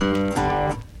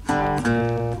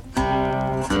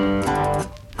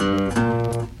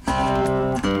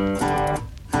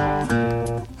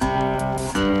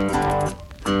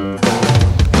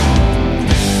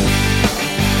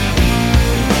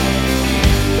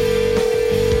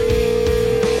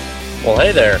Well,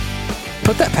 hey there.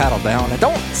 Put that paddle down and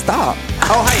don't stop.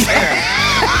 Oh, hey,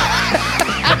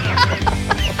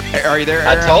 Aaron. Are you there,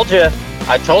 Aaron?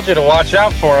 I told you to watch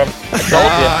out for him. I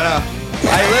told you. No.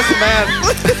 Hey, listen, man.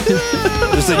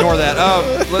 Just ignore that.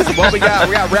 Listen, what we got?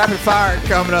 We got rapid fire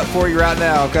coming up for you right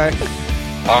now, okay?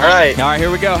 All right. All right,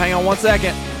 here we go. Hang on 1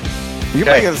 second. You're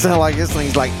making it sound like this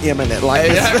thing's like imminent. Like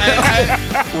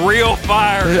Real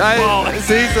fire. It's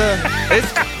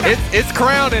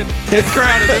crowning. It's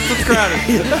crowning. This is crowning.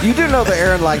 you do know that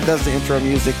Aaron like does the intro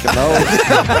music and all.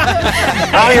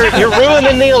 Oh, you're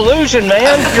ruining the illusion,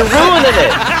 man. You're ruining it.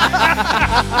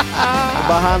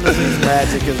 Behind the scenes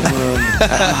magic is ruined.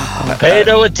 Pay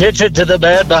no attention to the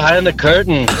man behind the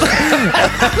curtain.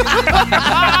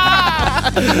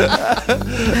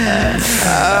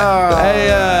 Hey,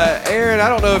 Aaron, I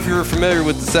don't know if you're familiar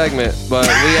with the segment, but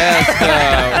we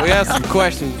asked some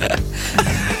questions.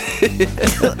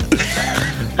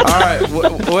 All right,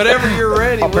 whatever you're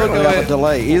ready, we'll Apparently go we have a ahead.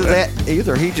 delay.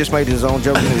 Either he just made his own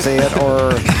joke in his head,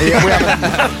 or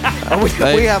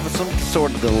we have some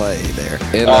sort of delay there.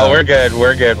 And, Oh, we're good.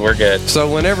 We're good.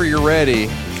 So whenever you're ready,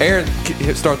 Aaron,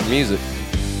 start the music.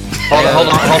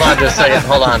 Hold on just a second.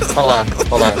 Hold on.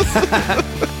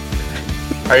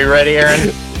 Are you ready,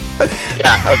 Aaron?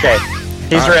 Yeah, okay.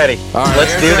 He's ready. All right,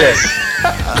 Let's do this.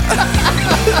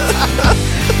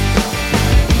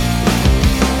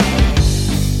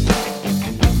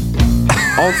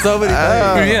 On so many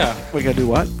things. Yeah. We gotta do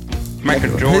what? Make a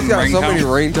He's Jordan got so many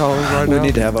ringtone. ringtones right We now.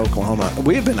 need to have Oklahoma.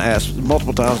 We've been asked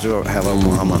multiple times to have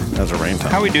Oklahoma as a ringtone.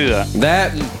 How we do that?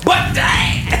 That and But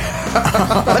dang!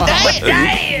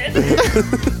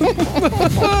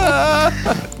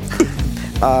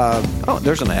 Oh,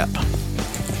 there's an app.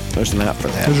 There's an app for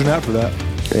that. an app for that.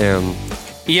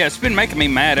 Yeah, it's been making me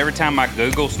mad every time I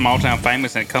Google Small Town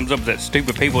Famous and it comes up with that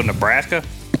stupid people in Nebraska.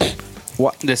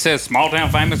 What? That says Small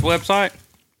Town Famous website.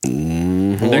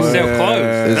 They're still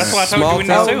closed. That's why I told you we need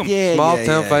to sue them.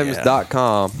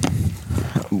 smalltownfamous.com.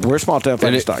 We're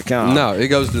smalltownfamous.com. No, it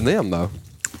goes to them though.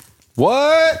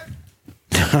 What?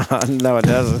 No, it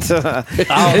doesn't. He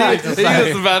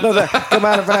was about No, come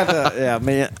out of that. Yeah,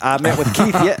 I met with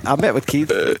Keith. Yeah, I met with Keith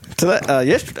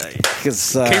yesterday because Keith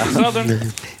Southern.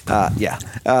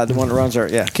 the one that runs our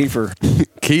Kiefer.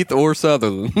 Keith or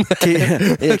Sutherland.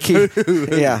 Keith.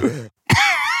 Yeah.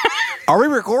 Are we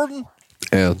recording?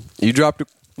 Yeah, you dropped.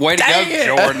 Way to go,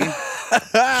 Jordan.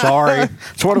 Sorry.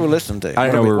 So what are we listening to? I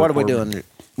know we're What are we recording. doing?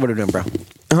 What are we doing, bro?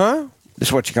 Huh? This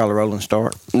is what you call a rolling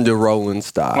start. The rolling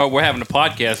stop. Well, we're having a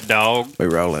podcast, dog. We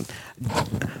rolling.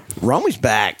 Romy's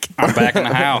back. I'm back in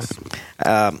the house.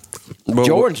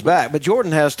 Jordan's back, but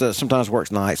Jordan has to sometimes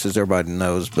works nights, as everybody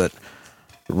knows. But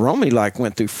Romy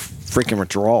went through freaking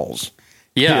withdrawals.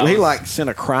 Yeah. He sent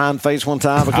a crying face one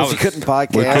time because he couldn't I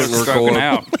podcast. was stroking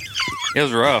out. It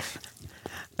was rough.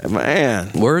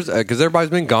 Man, Where's because everybody's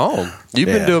been gone. You've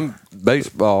Yeah. been doing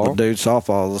baseball. dude,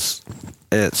 softballs.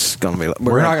 It's gonna be.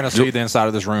 We're not going to see the inside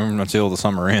of this room until the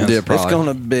summer ends. Yeah, It's probably.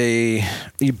 gonna be.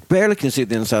 You barely can see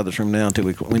the inside of this room now until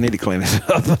we need to clean it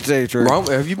up. I'll tell you the truth.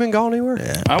 Have you been gone anywhere?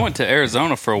 Yeah. I went to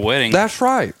Arizona for a wedding. That's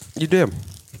right. You did.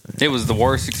 It was the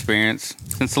worst experience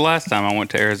since the last time I went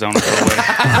to Arizona for a wedding.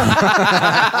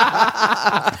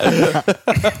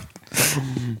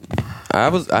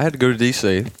 I had to go to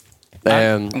DC,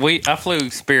 and I flew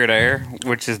Spirit Air,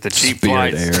 which is the cheap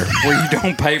Spirit flights Air. where you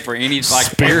don't pay for any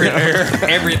Spirit Air.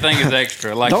 Everything is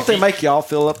extra. Like Don't they make y'all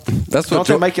fill up? That's what Don't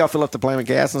they Jor- make y'all fill up the plane with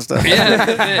gas and stuff?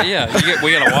 Yeah.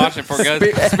 We gotta watch it before it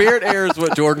goes. Spirit Air is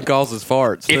what Jordan calls his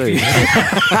farts. If too. you,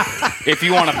 if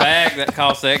you want a bag, that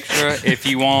costs extra. If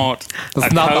you want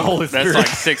That's a not the Coke, Holy that's Spirit. like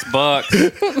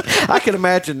 $6. I can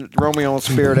imagine Romeo on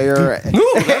Spirit Air.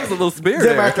 that was a little Spirit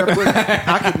Them Air. out there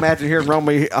I can imagine hearing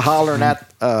Romeo hollering at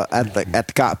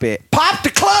the cockpit. Pop the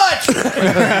clutch!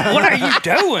 What are you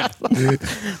doing?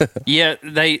 Yeah,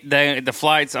 the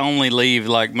flights only leave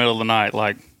like middle of the night,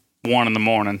 like 1 in the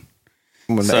morning.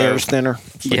 When the So- air's thinner.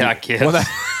 Yeah, I guess.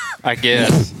 I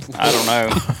guess. I don't know.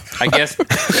 I guess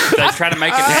they try to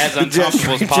make it as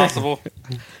uncomfortable as possible.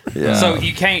 Yeah. So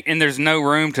you can't, and there's no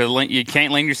room you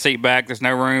can't lean your seat back. There's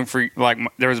no room for,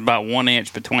 there was about 1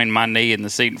 inch between my knee and the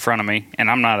seat in front of me,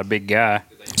 and I'm not a big guy.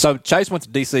 So Chase went to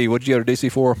D.C. What'd you go to D.C.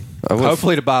 for?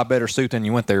 Hopefully to buy a better suit than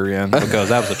you went there in, because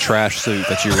that was a trash suit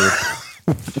that you were.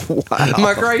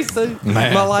 My gray suit,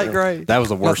 Man. my light gray. That was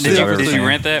the worst Did suit I've you, ever did seen. you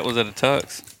rent that? Was it a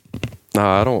tux? No,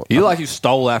 I don't. You like you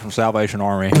stole that from Salvation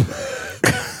Army.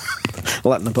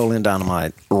 Like Napoleon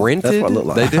Dynamite. rented. That's what it looked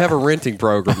like. They do have a renting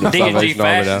program. at D&G Salvation Army now.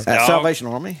 Fashions. At Dog. Salvation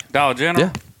Army? Dollar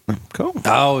General? Yeah. Cool.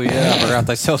 Oh yeah, I forgot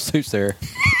they sell suits there.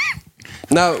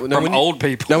 No, From when old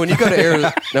people. Now, when you go to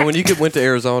Arizona, went to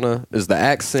Arizona, is the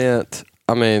accent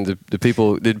I mean, did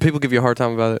people give you a hard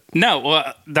time about it? No,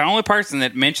 well, the only person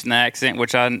that mentioned the accent,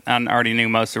 which I already knew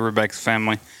most of Rebecca's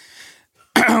family,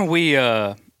 we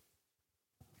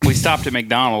stopped at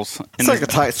McDonald's. It's like a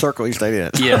tight circle you stayed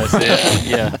in. Yes,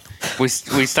 yeah. We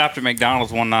stopped at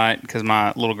McDonald's one night because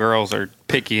my little girls are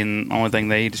picky and the only thing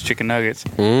they eat is chicken nuggets.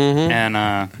 Mm-hmm. And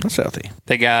That's healthy.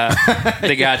 the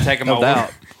guy taking my order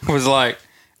was like,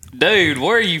 "Dude,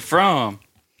 where are you from?"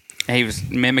 And he was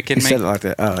mimicking He me. said it like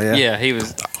that. Oh, yeah. Yeah, he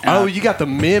was. You got the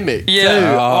mimic. Yeah. Too.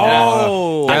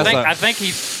 Oh. I think he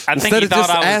Instead of thought just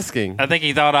I was asking. I think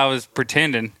he thought I was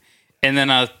pretending, and then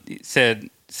I said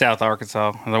South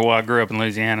Arkansas. I was like, well, I grew up in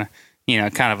Louisiana.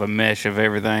 Kind of a mesh of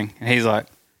everything. And he's like,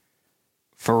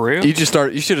 "For real?" You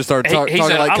should have started He talking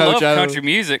said, like "I Coach love O. country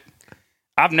music.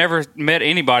 I've never met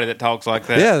anybody that talks like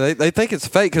that." Yeah, they think it's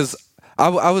fake because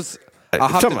I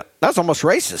hopped in, That's almost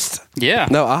racist. Yeah.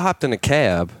 no, I hopped in a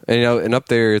cab, and and up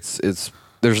there it's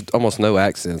there's almost no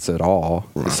accents at all.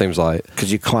 Right. It seems like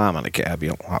Because you climb in a cab, you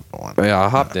don't hop in one. yeah, I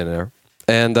hopped in there,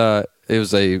 and it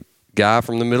was a guy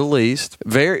from the Middle East,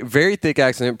 very very thick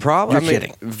accent. Probably, You're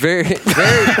kidding. Very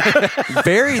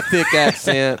very thick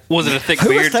accent. Was it a thick Who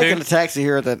was beard taking too? a taxi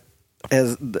here that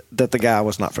the guy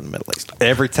was not from the Middle East?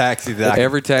 Every taxi that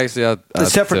Every taxi I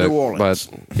Except for took, New Orleans.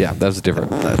 but yeah, that was different.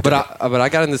 But I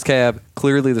got in this cab.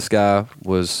 Clearly, this guy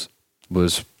was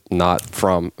not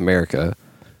from America.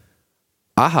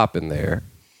 I hop in there,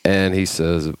 and he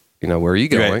says, "Where are you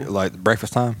going?" like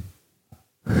breakfast time.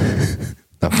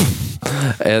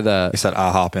 And He said,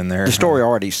 "I'll hop in there." The story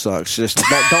already sucks. Just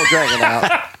don't drag it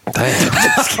out.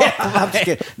 I'm just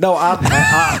kidding. No,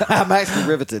 I'm actually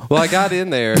riveted. well, I got in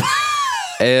there,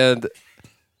 and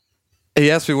he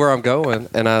asked me where I'm going,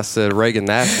 and I said Reagan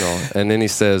National, and then he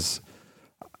says,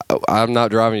 "I'm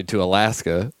not driving you to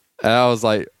Alaska," and I was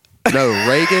like, "No,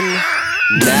 Reagan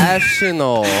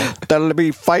National." That'll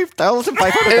be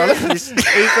 $5,500. He said,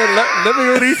 let me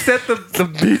reset the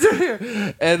beat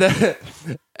here. And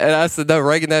I said, no,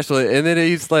 Reagan National. And then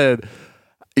he said,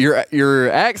 your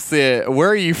accent, where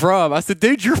are you from? I said,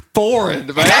 dude, you're foreign,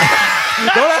 man.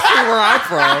 Don't ask me where I'm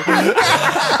from.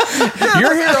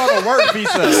 You're here on a work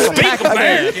visa. Speak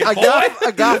American, I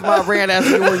got my rant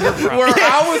asking you where you're from. Where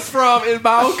I was from in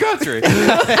my own country.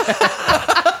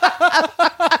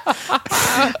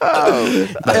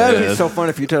 That would be so funny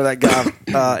if you tell that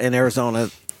guy in Arizona,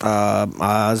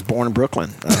 I was born in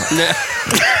Brooklyn.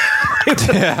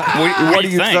 What do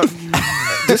you think?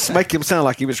 Just make him sound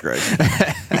like he was great.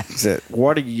 He said,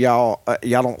 "What do y'all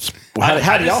don't? How I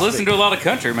do just y'all listen to a lot of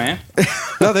country, man.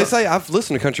 No, they say I've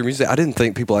listened to country music. I didn't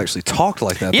think people actually talked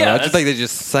like that. Yeah, though. I just think they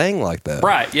just sang like that.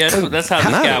 Right? Yeah, that's how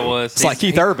this guy was. It's like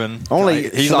Keith Urban. Only-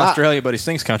 He's so Australian, but he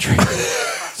sings country.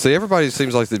 See, everybody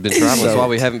seems like they've been traveling. That's why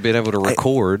we haven't been able to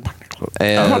record. I'm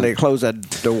going And to close that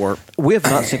door. We have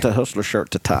not sent a Hustler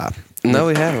shirt to Ty. no,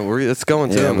 we haven't. It's going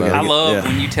to Yeah, them. we though. gotta I love Yeah.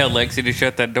 when you tell Lexi to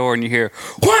shut that door and you hear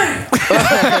wham.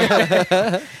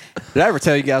 Did I ever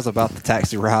tell you guys about the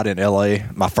taxi ride in L.A.?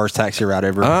 My first taxi ride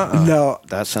ever. No,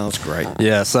 that sounds great.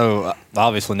 Yeah, so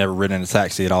obviously never ridden in a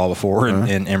taxi at all before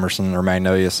in Emerson or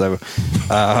Magnolia. So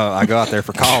I go out there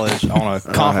for college on a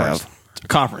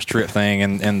conference trip thing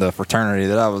in the fraternity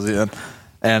that I was in,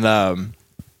 and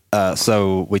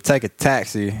so we take a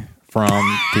taxi from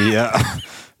the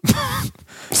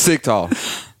Sick tall.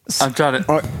 I'm trying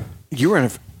to. You were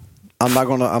in. I'm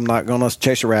not gonna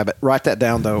chase a rabbit. Write that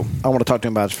down though. I want to talk to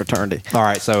him about his fraternity. all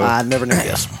right. So I never knew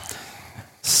this.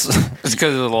 It's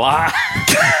because of the lie.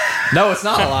 no, it's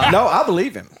not a lie. No, I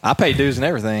believe him. I pay dues and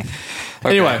everything.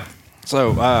 Anyway, so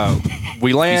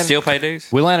we You land. still pay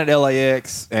dues? We landed at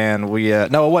LAX, and we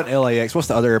no, it wasn't LAX. What's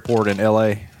the other airport in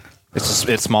LA?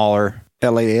 It's smaller.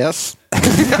 LAS.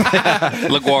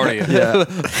 LaGuardia.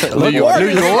 New York. New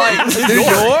York.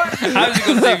 I was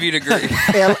going to see if you'd agree.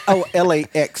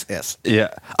 LAXS. Yeah.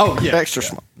 Oh yeah. Extra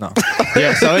small. No.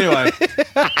 Yeah. So anyway,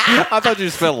 I thought you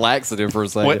just felt laxative for a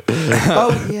second. what-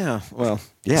 Oh yeah. Well,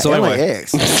 yeah. So anyway.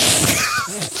 LAX.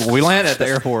 we land at the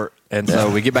airport, and so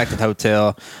we get back to the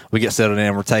hotel. We get settled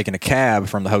in. We're taking a cab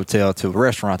from the hotel to a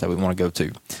restaurant that we want to go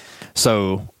to.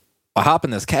 So I hop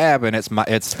in this cab, and He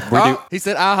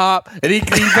said, I hop, and he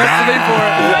busted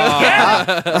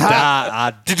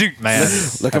me Did you? man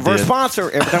Looking for a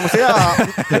sponsor every time we say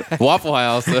for it. Waffle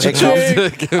House.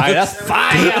 that's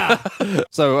fire.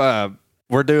 So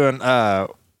we're doing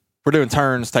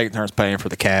turns, taking turns paying for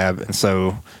the cab, and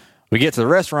so we get to the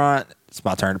restaurant. It's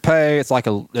my turn to pay. It's like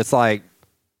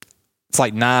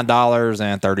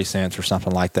 $9.30 or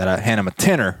something like that. I hand him a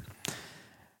tenner,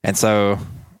 and so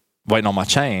waiting on my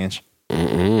change.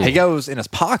 He goes in his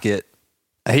pocket.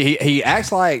 He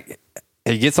acts like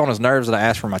he gets on his nerves that I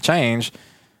ask for my change.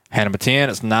 Hand him a 10.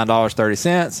 It's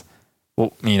 $9.30.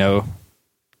 Well, you know,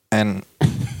 and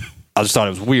I just thought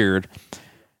it was weird.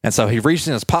 And so he reaches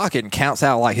in his pocket and counts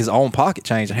out like his own pocket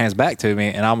change and hands back to me.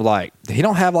 And I'm like, he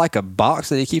don't have like a box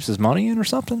that he keeps his money in or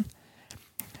something?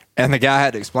 And the guy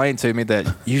had to explain to me that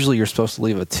usually you're supposed to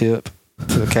leave a tip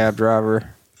to the cab driver.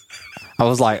 I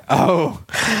was like, oh.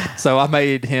 So I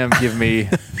made him give me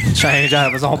change out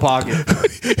of his own pocket.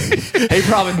 He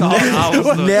probably thought I was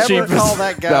the Never cheapest. call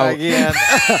that guy again.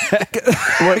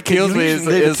 What kills me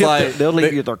is like they'll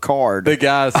leave you their card. the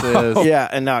guy says, Yeah,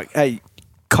 and now, hey,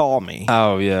 call me.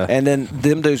 Oh, yeah. And then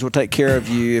them dudes will take care of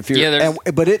you if you're. Yeah, there's-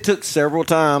 but it took several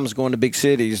times going to big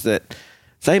cities that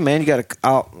say, man, you got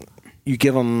to. You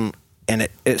give them, and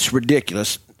it's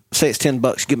ridiculous. Say it's $10,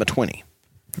 give them a 20,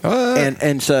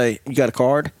 and say you got a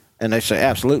card, and they say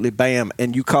absolutely, bam,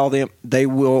 and you call them, they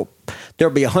will.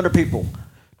 There'll be 100 people,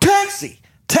 taxi,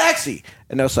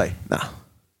 and they'll say no.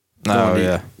 Oh,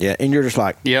 yeah. Yeah, and you're just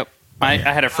like, Yep. I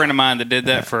had a friend of mine that did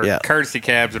that for Yeah. courtesy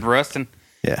cabs in Ruston.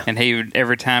 Yeah. And he would,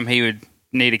 every time he would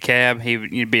need a cab,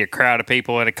 you'd be a crowd of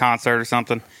people at a concert or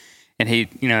something. And he,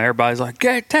 you know, everybody's like,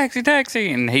 hey, taxi.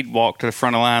 And he'd walk to the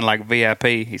front of the line like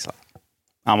VIP. He's like,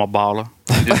 I'm a baller.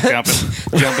 Just jump in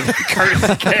the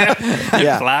courtesy cab and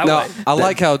Yeah. fly no, away. I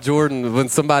like how Jordan, when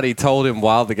somebody told him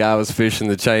while the guy was fishing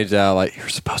the change out, like, you're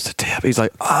supposed to tip. He's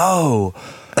like, oh.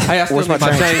 Hey, I still Where's need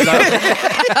my my change.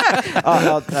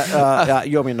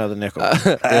 you owe me another nickel.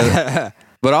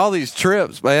 But all these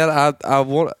trips, man, I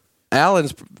want.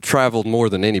 Alan's traveled more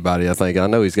than anybody, I think. I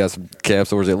know he's got some cab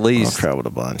stores at I've least. traveled a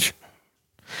bunch.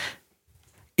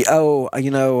 Oh,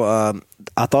 you know,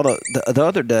 I thought the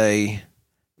other day,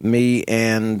 me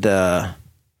and Aaron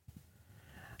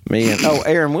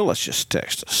Willis just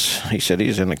texted us. He said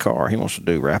he's in the car. He wants to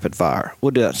do rapid fire.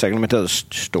 We'll do that in a second. Let me tell this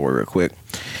story real quick.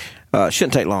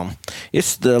 Shouldn't take long.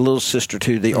 It's the little sister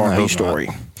to the RV story.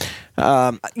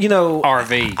 You know,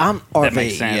 RV. I'm That RV.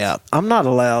 makes sense. Yeah, I'm not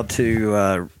allowed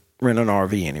to rent an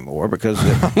RV anymore because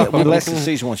we left the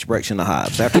season once she breaks in the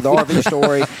hives. After the RV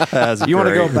story, you want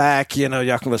to go back, you know,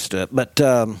 y'all can listen to it. But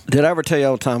did I ever tell you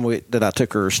all the time that I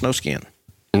took her snow skiing?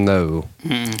 No.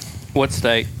 What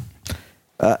state?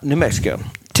 New Mexico.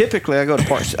 Typically, I go to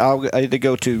parks. I either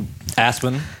go to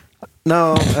Aspen.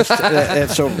 no,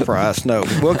 that's overpriced. No,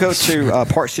 we'll go to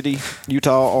Park City,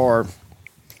 Utah, or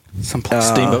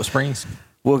Steamboat Springs.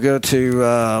 we'll go to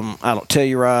I don't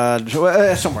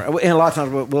Telluride, somewhere. And a lot of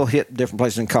times we'll hit different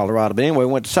places in Colorado. But anyway,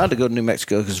 we decided to go to New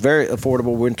Mexico because it's very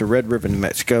affordable. We went to Red River, New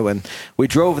Mexico, and we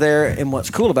drove there. And what's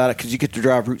cool about it, because you get to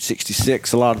drive Route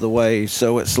 66 a lot of the way,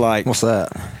 so it's like What's that?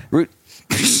 Route.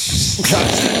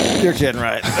 You're kidding,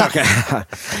 right? Okay.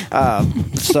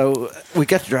 So we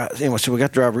got to drive. Anyway, so we got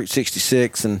to drive Route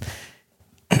 66, and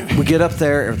we get up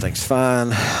there. Everything's fine.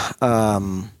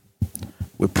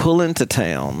 We pull into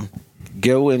town,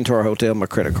 go into our hotel. My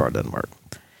credit card doesn't work.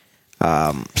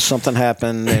 Something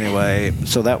happened anyway.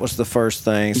 So that was the first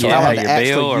thing. So Yeah, I had your to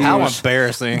actually bill or use- How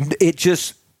embarrassing. it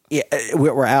just. Yeah, we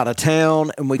were out of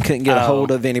town and we couldn't get a hold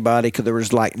of anybody because there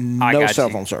was like I no got cell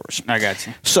you. phone service. I got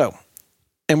you. So,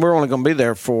 and we're only going to be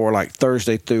there for like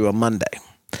Thursday through a Monday.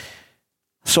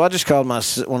 So I just called one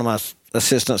of my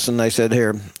assistants and they said,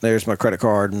 "Here, there's my credit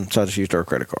card," and so I just used her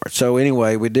credit card. So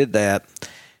anyway, we did that.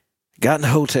 Got in the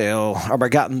hotel, or we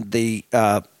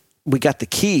got the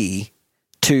key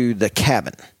to the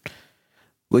cabin.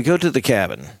 We go to the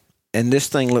cabin, and this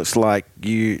thing looks like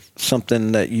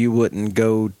something that you wouldn't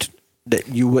that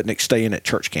you wouldn't stay in at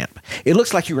church camp. It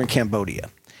looks like you were in Cambodia.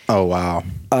 Oh, wow.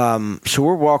 So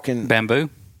we're walking.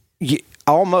 Bamboo? Yeah,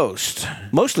 almost.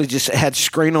 Mostly just had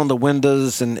screen on the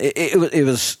windows, and it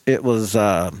was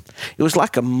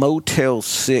like a Motel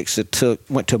 6 that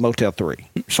went to a Motel 3,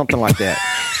 something like that.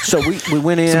 So we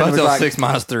went in. It's and we Motel were like, 6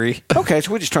 minus 3. okay,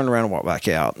 so we just turned around and walked back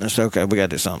out, and said, okay, we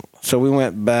got to do something. So we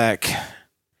went back,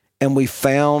 and we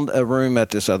found a room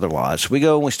at this other lodge. So we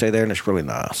go and we stay there, and it's really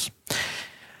nice.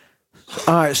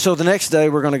 All right, so the next day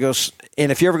we're going to go,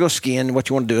 and if you ever go skiing, what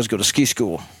you want to do is go to ski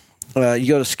school. You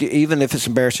go to ski, even if it's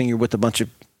embarrassing, you're with a bunch of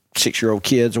 6-year-old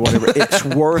kids or whatever. It's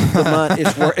worth the money.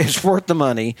 It's worth the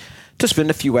money to spend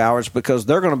a few hours because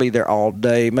they're going to be there all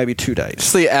day, maybe 2 days.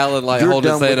 See Alan like You're hold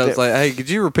his done hand with up, it's it. like, hey, could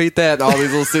you repeat that? And all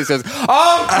these little six says,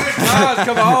 oh, good God,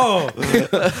 come on.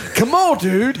 Come on,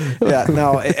 dude. Yeah,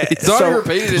 no. He's already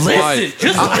repeated his line.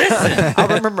 Just listen. I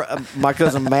remember my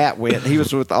cousin Matt went. He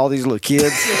was with all these little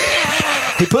kids.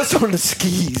 He puts on the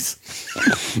skis,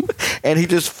 and he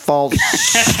just falls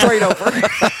straight over.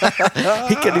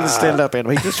 He couldn't even stand up in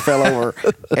him. He just fell over,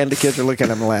 and the kids are looking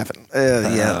at him and laughing.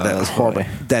 That was horrible.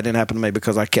 That didn't happen to me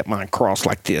because I kept mine crossed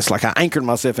like this. Like I anchored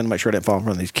myself in to make sure I didn't fall in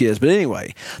front of these kids. But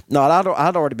anyway, no,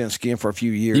 I'd already been skiing for a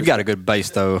few years. You've got a good base,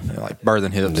 though, like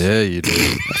birthing hips. Yeah, you do.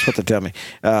 That's what they tell me.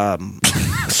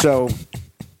 So,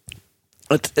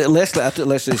 Leslie, I took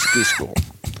Leslie to ski school.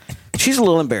 She's a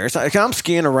little embarrassed. I'm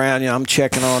skiing around, I'm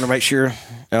checking on her, make sure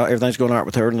everything's going all right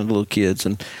with her and the little kids.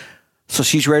 And so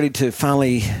she's ready to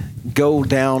finally go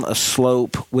down a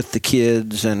slope with the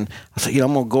kids. And I said,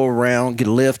 I'm going to go around, get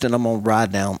a lift, and I'm going to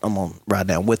ride down. I'm going to ride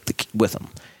down with them.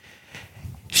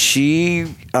 She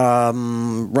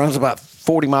runs about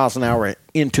 40 miles an hour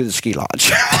into the ski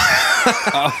lodge.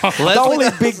 The only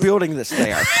big building that's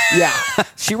there. Yeah.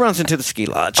 She runs into the ski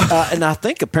lodge. And I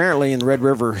think apparently in Red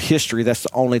River history, that's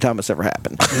the only time it's ever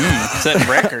happened. Setting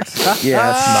records.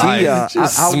 Yeah.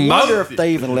 I wonder if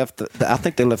they even left I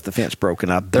think they left the fence broken.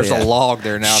 There's a log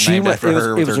there now named after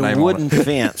her with her name on it. It was a wooden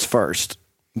fence first,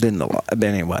 then the log. But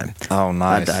anyway. Oh,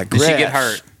 nice. Did she get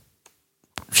hurt?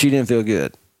 She didn't feel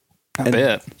good. I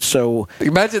bet. So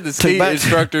imagine the ski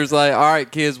instructor's like, all right,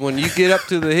 kids, when you get up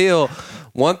to the hill,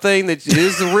 one thing that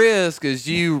is the risk is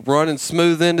you running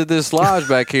smooth into this lodge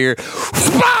back here.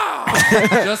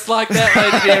 Just like that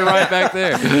lady did right back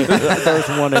there. There's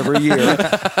one every year.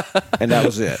 And that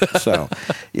was it. So,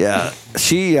 yeah.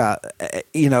 She,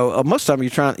 most of the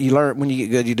time you learn, when you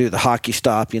get good, you do the hockey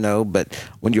stop, but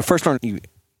when you first learn, you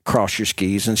cross your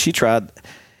skis. And she tried,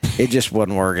 it just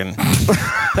wasn't working.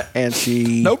 And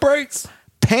she... No brakes.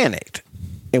 Panicked.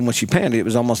 And when she panicked, it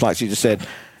was almost like she just said,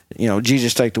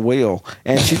 Jesus, take the wheel.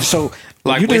 And she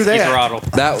like you do whiskey that. throttle.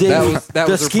 That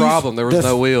was her problem. There was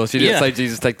no wheel. She didn't say,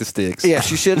 Jesus, take the sticks. Yeah,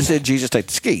 she should have said, Jesus, take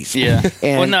the skis. Yeah.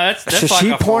 And well, no, that's so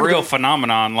like a real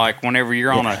phenomenon. Like whenever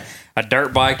you're on a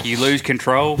dirt bike, you lose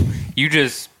control. You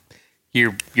just...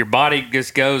 Your body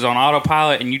just goes on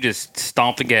autopilot and you just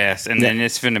stomp the gas and then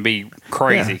it's going to be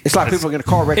crazy. Yeah. It's like people get a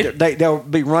car wreck. They'll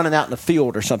be running out in the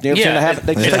field or something.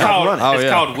 It's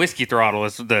called whiskey throttle.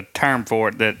 It's the term for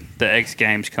it that the X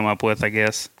Games come up with, I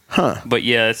guess. Huh. But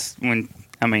yeah, it's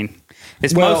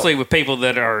mostly with people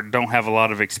that don't have a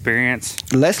lot of experience.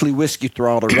 Leslie whiskey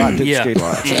throttle right to the ski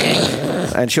lodge.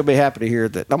 And she'll be happy to hear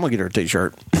that. I'm going to get her a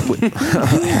T-shirt.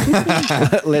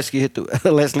 Leslie hit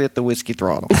the whiskey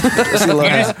throttle.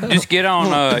 Just get on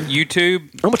YouTube.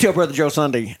 I'm going to tell Brother Joe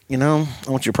Sunday, I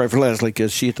want you to pray for Leslie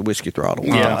because she hit the whiskey throttle.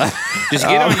 Yeah. Just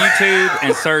get on YouTube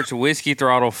and search whiskey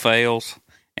throttle fails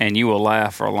and you will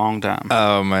laugh for a long time.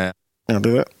 Oh, man. I'll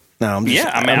do it. No, I'm just,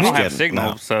 I don't have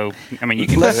signal, so you can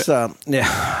do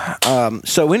it.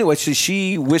 So anyway,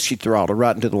 she whiskey throttled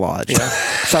right into the lodge. Yeah.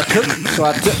 So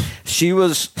I took. She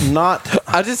was not.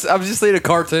 I'm just seeing a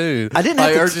cartoon. I didn't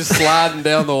have her just sliding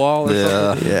down the wall. Or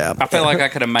something. Yeah. I feel like I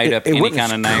could have made up any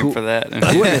kind of name for that.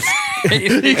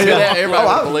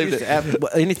 Everybody believed it.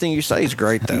 Anything you say is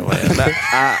great, though.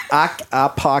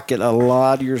 I pocket a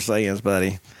lot of your sayings,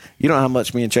 buddy. You don't know how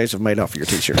much me and Chase have made off of your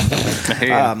T-shirt.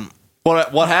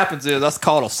 What happens is that's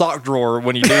called a sock drawer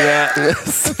when you do that.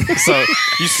 So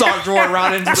you sock drawer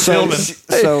right into the building.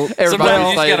 So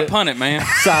somebody just got to punt it, man.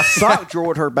 So I sock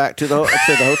drawered her back to the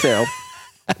hotel.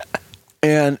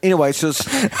 And anyway, so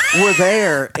we're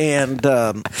there, and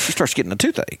she starts getting a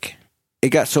toothache. It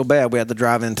got so bad we had to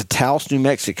drive into Taos, New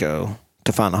Mexico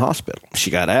to find a hospital. She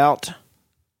got out,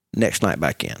 next night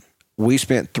back in. We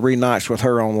spent 3 nights with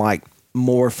her on like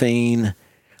morphine,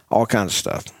 all kinds of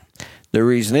stuff. The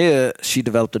reason is she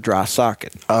developed a dry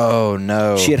socket. Oh,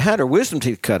 no. She had her wisdom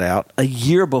teeth cut out a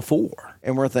year before.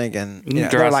 And we're thinking,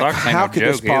 dry sockets ain't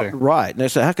no joke either. Right. And they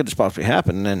said, how could this possibly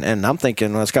happen? And I'm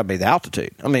thinking, well, it's got to be the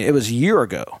altitude. I mean, it was a year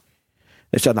ago.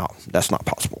 They said, no, that's not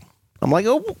possible. I'm like,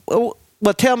 well,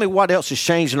 tell me what else has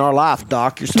changed in our life,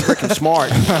 Doc. You're so freaking smart.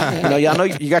 I know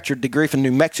you got your degree from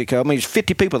New Mexico. I mean, there's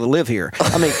 50 people that live here.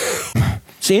 I mean,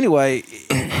 see, anyway...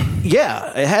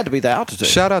 Yeah, it had to be the altitude.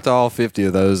 Shout out to all 50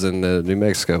 of those in New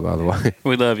Mexico, by the way.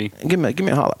 We love you. Give me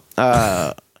a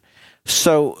holler.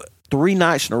 So 3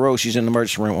 nights in a row, she's in the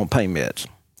emergency room on pain meds.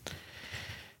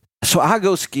 So I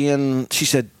go skiing. She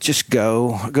said, just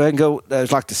go. Go ahead and go. It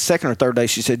was like the second or third day.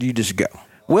 She said, you just go.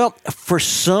 Well, for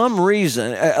some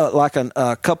reason, like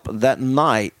a couple that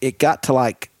night, it got to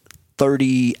like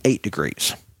 38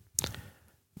 degrees.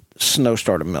 Snow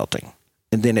started melting,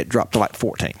 and then it dropped to like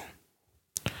 14.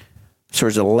 So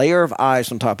there's a layer of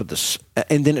ice on top of this,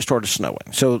 and then it started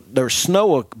snowing. So there's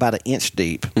snow about 1 inch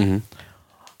deep,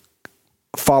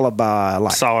 followed by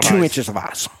like solid 2 inches of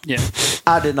ice. Yeah,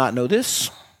 I did not know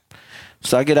this.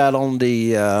 So I get out on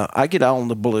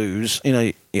the blues.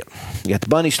 You got the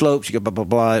bunny slopes. You got blah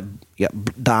blah blah. You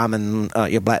got diamond.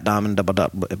 You got black diamond. Blah blah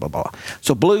blah blah blah.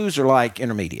 So blues are like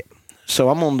intermediate. So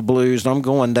I'm on the blues and I'm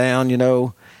going down.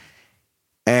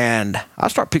 And I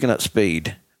start picking up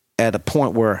speed at a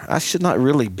point where I should not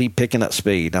really be picking up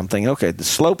speed. I'm thinking, okay, the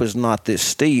slope is not this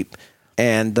steep.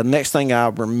 And the next thing I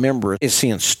remember is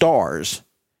seeing stars.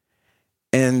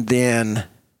 And then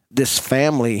this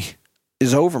family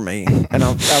is over me. And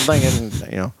I'm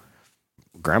thinking,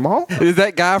 Grandma? Is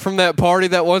that guy from that party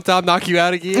that one time knock you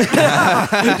out again?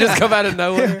 Just come out of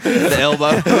nowhere. The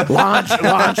elbow. Launch.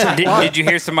 Did you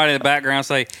hear somebody in the background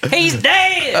say, "He's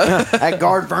dead"? That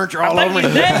guard furniture all I think over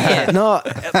he's me. dead. No,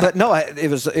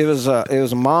 it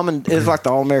was a mom and it was like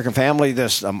the all American family.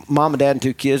 This mom and dad and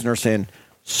two kids, and they're saying,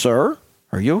 "Sir,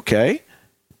 are you okay?"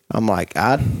 I'm like,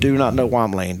 I do not know why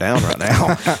I'm laying down right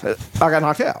now. I got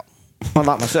knocked out. I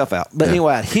knocked myself out. But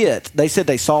anyway, I hit. They said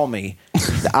they saw me.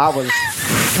 I was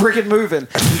freaking moving.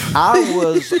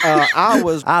 I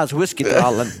was whiskey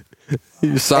throttling.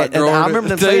 You sock And I remember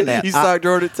them saying that. You sock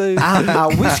drawered it too.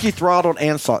 I whiskey throttled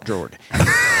and sock drawered.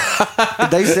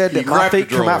 They said that my grabbed the feet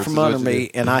come out drawers, from is what under you me,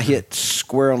 did. and I hit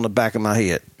square on the back of my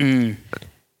head. And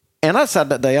I decided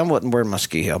that day I wasn't wearing my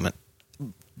ski helmet.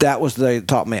 That was the day that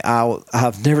taught me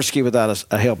I've never skied without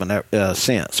a helmet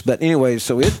since. But anyway,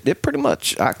 so it pretty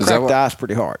much, I cracked the ice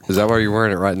pretty hard. Is that why you're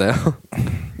wearing it right now?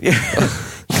 Yeah.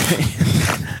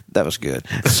 That was good.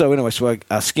 So anyway, so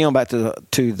I ski on back to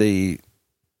the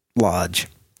lodge,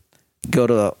 go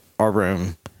to our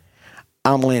room.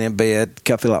 I'm laying in bed.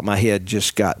 I feel like my head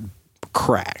just got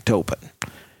cracked open.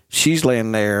 She's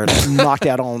laying there, knocked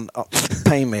out on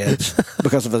pain meds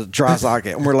because of a dry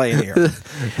socket, and we're laying here.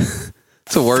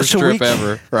 It's the worst trip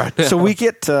ever. Right now. So we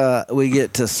get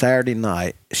to Saturday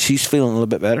night. She's feeling a little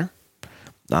bit better.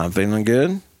 I'm feeling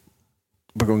good.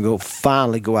 We're going to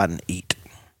finally go out and eat.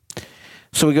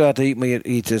 So we go out to eat. We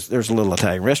eat this. There's a little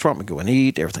Italian restaurant. We go and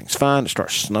eat. Everything's fine. It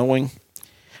starts snowing.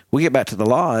 We get back to the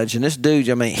lodge, and this dude,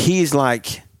 he's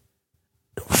like,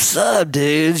 "What's up,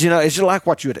 dudes?" It's just like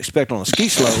what you would expect on a ski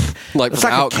slope. Like it's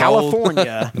from like out in cold.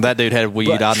 California. That dude had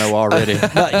weed, I know already.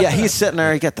 But yeah, he's sitting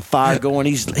there. He got the fire going.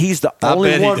 He's the I only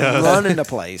bet he one does. running the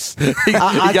place. I You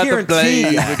got the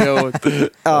guarantee. blaze going.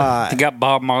 You got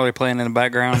Bob Marley playing in the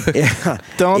background. Yeah.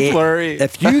 Don't worry.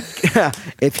 If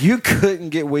you couldn't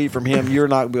get weed from him, you're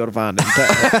not gonna be able to find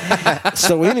it.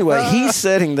 So anyway, he's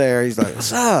sitting there. He's like,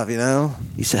 "What's up?" He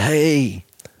said, "Hey,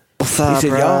 what's up,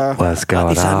 y'all? What's going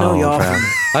He said, "I know y'all bro? from."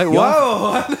 Hey,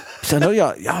 whoa! He said, "I know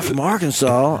y'all from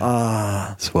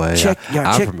Arkansas. Sway. Check-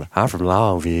 yeah, check- I'm from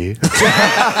Longview.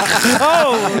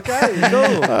 Oh, okay,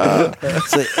 cool."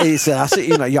 So he said, "I see,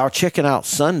 y'all checking out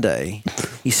Sunday."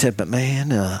 He said, "But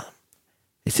man,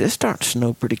 he said it's starting to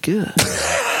snow pretty good."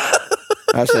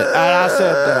 I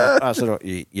said, "Oh,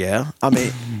 yeah."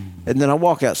 And then I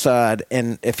walk outside,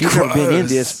 and if you've ever been in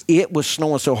this, it was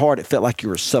snowing so hard it felt like you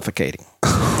were suffocating.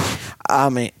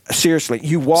 Seriously,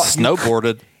 you walk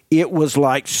Snowboarded. It was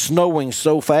like snowing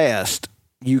so fast.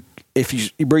 If you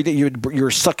breathe it,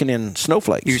 you're sucking in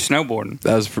snowflakes. You're snowboarding.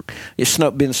 That was.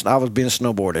 I was being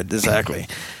snowboarded. Exactly.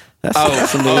 That's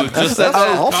Copyright.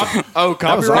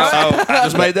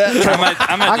 Just made that.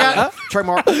 I got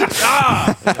trademark.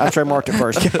 I trademarked it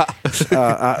first.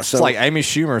 It's like Amy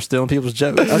Schumer stealing people's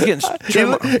jokes. I was getting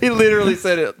He literally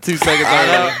said it 2 seconds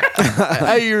earlier.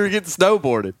 Hey, you were getting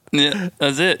snowboarded. Yeah,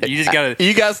 that's it. You just gotta.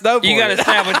 You got snowboarded. You gotta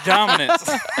establish dominance.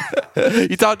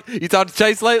 You talked to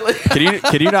Chase lately?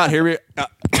 Can you not hear me?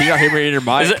 Can you not hear me in your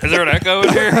mic? Is there an echo in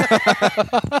here?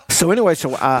 So anyway,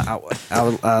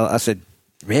 I said,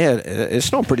 "Man, it's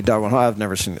snowing pretty doggone high. I've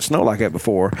never seen it snow like that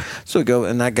before." So we go,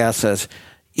 and that guy says,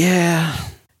 "Yeah,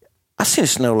 I've seen it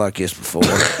snow like this before."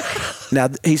 Now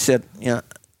he said,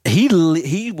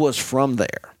 he was from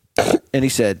there, and he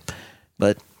said,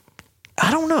 "But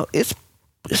I don't know. It's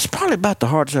probably about the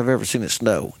hardest I've ever seen it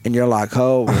snow." And you're like,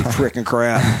 "Holy freaking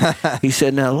crap!" He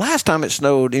said, "Now, the last time it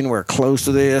snowed anywhere close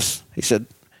to this," he said,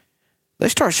 "they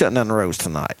start shutting down the roads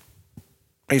tonight."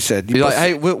 He said, You're like,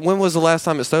 hey, when was the last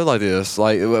time it snowed like this?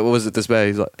 Like, was it this bad?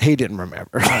 He's like, he didn't remember.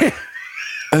 it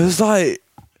was like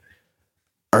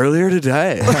earlier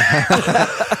today.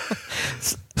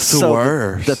 So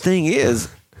worst. the thing is,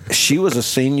 she was a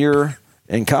senior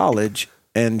in college,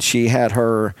 and she had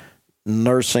her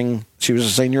nursing. She was a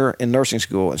senior in nursing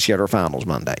school, and she had her finals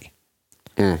Monday.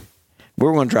 We're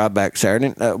going to drive back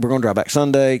Saturday. We're going to drive back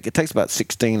Sunday. It takes about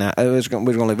 16 hours. We're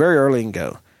going to leave very early and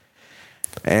go.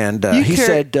 And he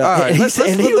said, all right,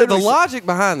 the the logic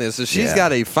behind this is she's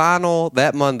got a final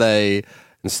that Monday.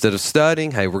 Instead of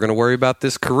studying, hey, we're going to worry about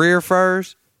this career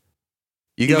first.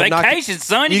 You go Vacation,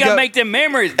 son. You you got to go- make them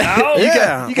memories, dog.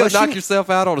 Yeah. You go Well, knock she- yourself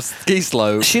out on a ski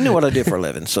slope. She knew what I did for a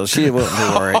living, so she wasn't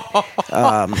too worried.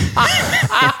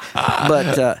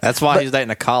 But That's why he's dating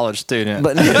a college student.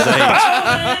 but yeah,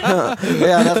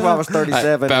 that's why I was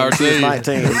 37 Power and she to was you.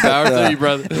 19. Power But, to you,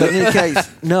 brother. But in any case,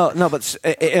 no. But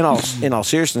in all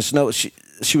seriousness, no.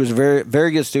 She was a very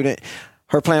very good student.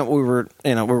 Her plan, we were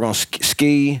going to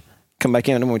ski, come back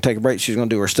in, and then when we take a break, she's going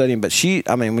to do her studying. But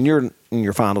when you're in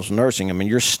your finals in nursing,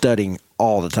 you're studying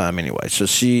all the time anyway. So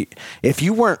if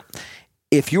you were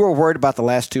worried about the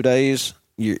last 2 days,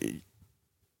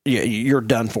 you're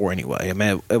done for anyway.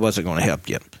 It wasn't going to help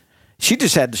you. She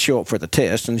just had to show up for the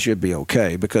test, and she'd be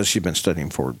okay because she'd been studying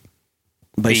for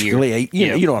basically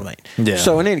you know what I mean. Yeah.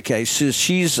 So in any case,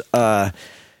 she's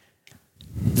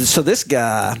so this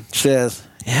guy says,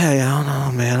 "Yeah, I don't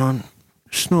know, man.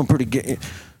 It's snowing pretty good.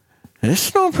 It's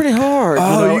snowing pretty hard."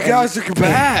 Oh, you guys are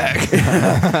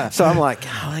back. So I'm like,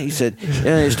 he said,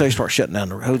 yeah, they start shutting down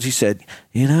the roads. He said,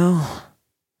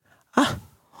 I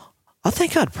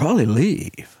think I'd probably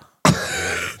leave.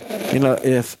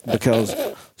 Because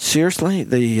seriously,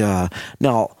 they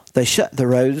shut the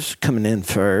roads coming in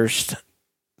first,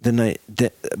 then they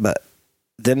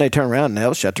turn around and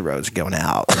they'll shut the roads going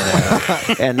out.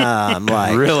 And I'm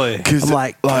like, Really? I'm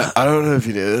like, I don't know if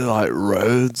you know, like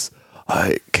roads,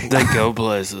 like They go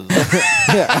places.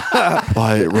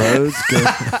 like roads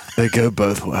they go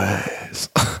both ways.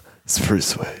 It's pretty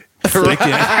sweet.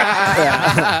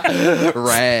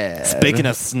 Rad. Speaking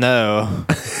of snow,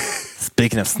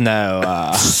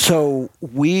 so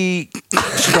we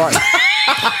start.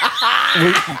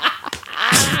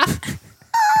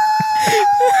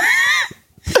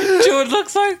 Jordan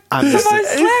looks like I'm just,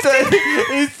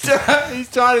 He's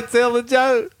trying to tell a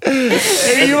joke. and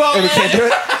he can't do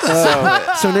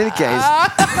it. So in any case,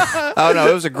 oh no,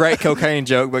 it was a great cocaine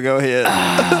joke, but go ahead.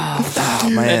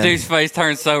 that dude's face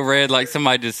turned so red like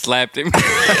somebody just slapped him.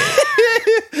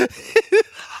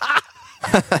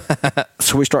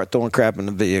 so we start throwing crap in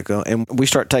the vehicle and we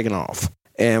start taking off.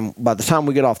 And by the time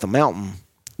we get off the mountain,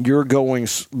 you're going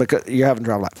because you're having to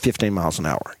drive like 15 miles an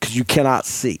hour because you cannot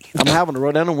see. I'm having to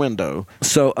roll down a window.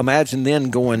 So imagine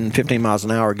then going 15 miles an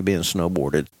hour being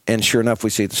snowboarded. And sure enough, we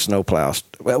see the snow plows.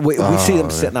 We see them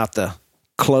sitting out the.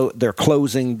 They're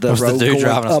closing the Was the road dude going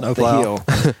driving a up the snowplow? hill.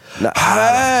 No,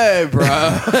 Hey, bro.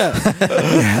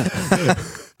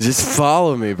 Just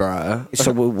follow me, bro.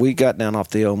 So we got down off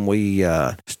the hill and we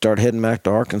started heading back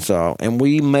to Arkansas, and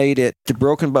we made it to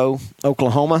Broken Bow,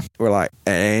 Oklahoma. We're like,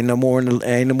 ain't no more in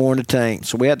the tank.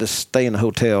 So we had to stay in the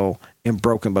hotel in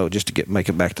Broken Bow just to make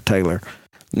it back to Taylor.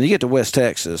 When you get to West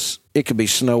Texas, it could be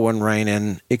snowing,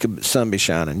 raining, sun be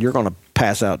shining. You're going to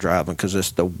pass out driving because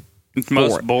it's the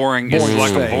Most boring. It's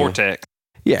like a state. vortex.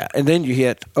 Yeah, and then you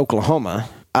hit Oklahoma.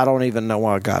 I don't even know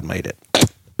why God made it.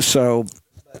 So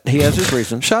he has his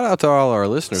reason. Shout out to all our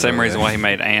listeners. Same over reason there. why he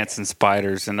made ants and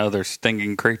spiders and other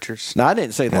stinging creatures. No, I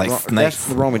didn't say that. Like That's snakes.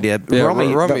 what Romy did. Yeah, Romy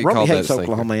Romy called hates that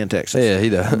Oklahoma and Texas. Yeah, he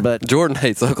does. But- Jordan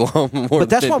hates Oklahoma more But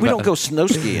that's than why we don't anybody. go snow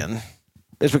skiing.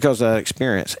 It's because of that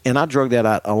experience. And I drug that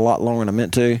out a lot longer than I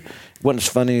meant to. It wasn't as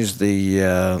funny as the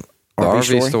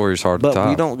RV story is hard to But top.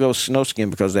 we don't go snow skiing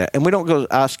because of that. And we don't go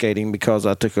ice skating because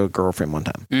I took a girlfriend one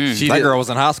time. She That did- girl was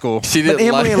in high school. She But didn't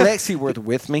Emily like and Lexi were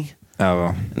with me,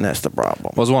 Oh, and that's the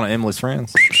problem. was one of Emily's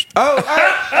friends.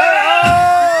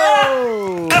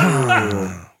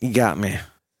 You got me.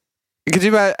 Could you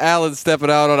imagine Alan stepping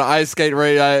out on an ice skate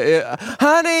rink?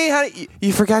 Honey,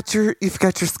 you forgot your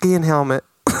skiing helmet.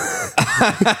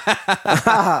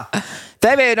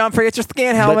 Baby, don't forget your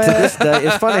skin But to this day,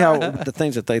 it's funny how the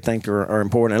things that they think are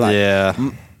important. Like, yeah.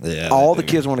 all the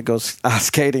kids want to go ice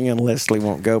skating, and Leslie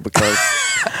won't go because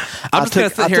I'm just going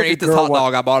to sit here and eat this hot one-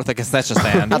 dog I bought at the concession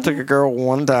stand. I took a girl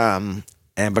one time,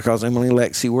 and because Emily and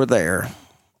Lexi were there,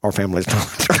 our family's not.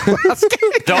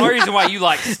 The only reason why you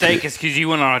like steak is because you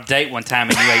went on a date one time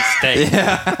and you ate steak.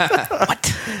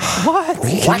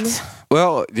 What?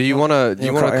 Well, do you want to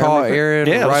call Aaron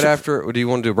Yeah, right let's- after? Or do you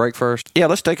want to do a break first? Yeah,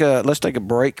 let's take a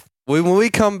break. When we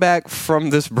come back from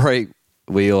this break,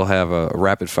 we'll have a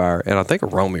rapid fire, and I think a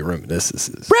Romy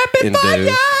reminiscences. Rapid fire.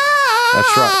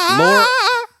 That's right.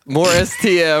 More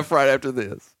STF right after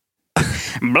this.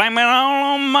 Blame it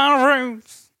all on my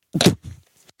roots.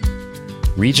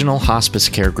 Regional Hospice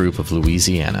Care Group of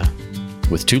Louisiana.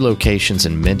 With 2 locations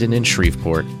in Minden and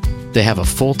Shreveport, they have a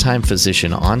full-time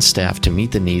physician on staff to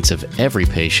meet the needs of every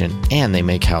patient, and they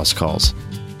make house calls.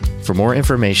 For more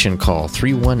information, call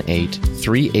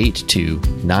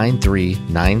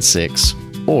 318-382-9396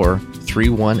 or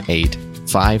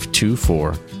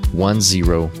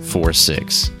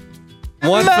 318-524-1046.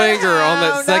 One finger on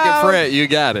that second fret, you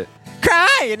got it.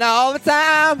 Cry crying all the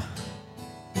time.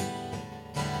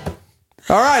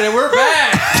 All right, and we're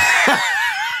back.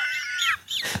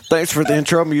 Thanks for the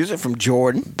intro music from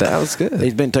Jordan. That was good.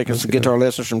 He's been taking some guitar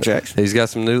lessons from Jackson. He's got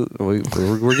some new. We're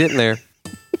getting there.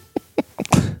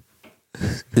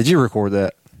 Did you record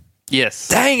that? Yes.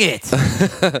 Dang it.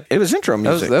 It was intro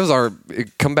music. That was our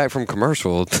come back from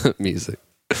commercial music.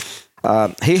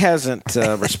 He hasn't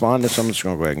responded, so I'm just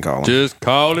going to go ahead and call him. Just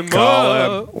call him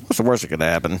up. What's the worst that could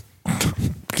happen?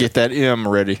 Get that M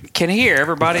ready. Can he hear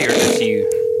everybody or just you?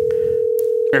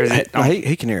 Or is it?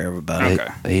 He can hear everybody. Okay.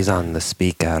 He's on the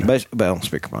speak out. But on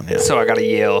speakerphone, yeah. So I got to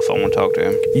yell if I want to talk to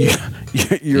him.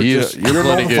 Your plenty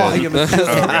normal good. volume is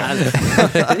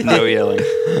Okay. No yelling.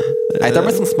 Hey, there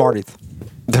were some Smarties.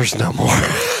 There's no more.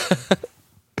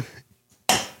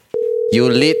 You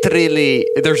literally.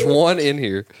 There's one in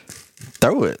here.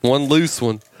 Throw it. One loose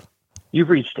one. You've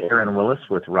reached Aaron Willis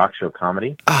with Rock Show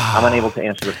Comedy. I'm unable to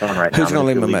answer the phone right now. Who's gonna If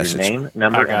leave you'll him a leave message? Your name,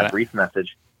 number, I got and a it. brief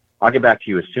message. I'll get back to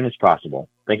you as soon as possible.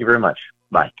 Thank you very much.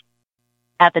 Bye.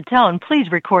 At the tone,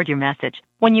 please record your message.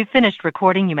 When you've finished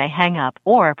recording, you may hang up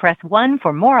or press 1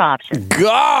 for more options.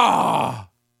 Gah!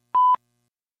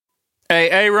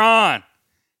 Hey, Ron.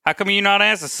 How come you not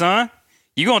answer, son?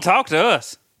 You gonna talk to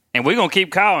us, and we gonna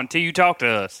keep calling until you talk to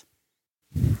us.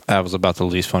 That was about the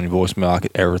least funny voicemail I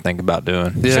could ever think about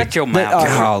doing. Yeah. Shut your mouth.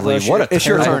 Golly, what a it's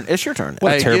your terrible- turn. It's your turn.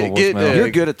 What a terrible voicemail. You're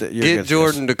good at the. You're good Get at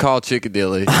Jordan to call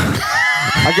Chickadilly.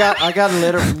 I got a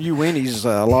letter from you, Winnie's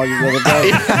lawyer the other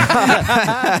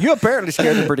day. You apparently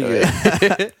scared him pretty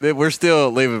good. We're still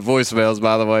leaving voicemails,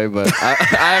 by the way, but I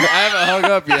haven't hung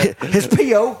up yet. His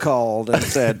PO called and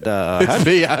said,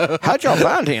 how'd y'all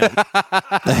find him?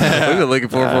 We've been looking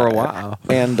for him for a while.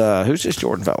 And who's this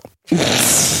Jordan fellow?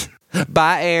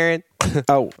 Bye, Aaron.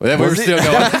 Oh, We're was it? still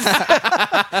going.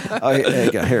 Oh, here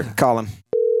you go. Here, call him.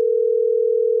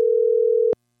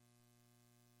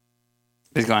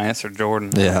 He's gonna answer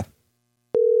Jordan. Yeah.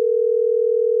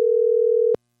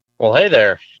 Well, hey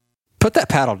there. Put that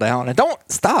paddle down and don't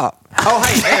stop. Oh,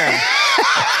 hey,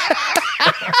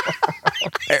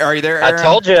 Aaron. Are you there,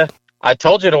 Aaron? I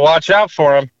told you to watch out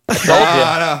for him. I told you.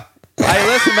 No. Hey,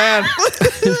 listen, man.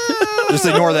 Just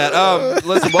ignore that.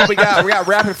 Listen, what we got? We got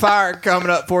rapid fire coming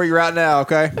up for you right now,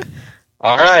 okay?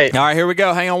 All right. All right, here we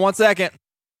go. Hang on 1 second.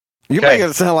 You Okay. make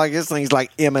it sound like this thing's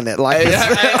like imminent. Like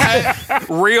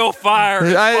Real fire.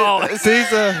 is falling.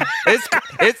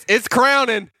 It's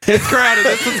crowning. It's crowning.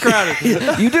 This one's crowning.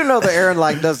 you do know that Aaron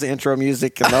like does the intro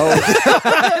music and those.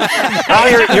 Oh,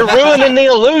 you're ruining the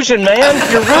illusion, man.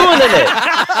 You're ruining it.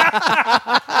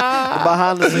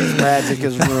 Behind the scenes magic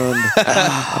is ruined.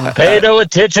 Pay no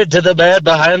attention to the man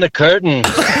behind the curtain.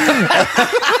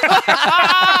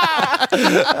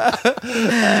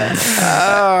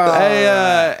 Hey,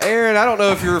 Aaron, I don't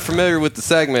know if you're familiar with the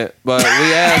segment, but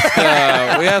we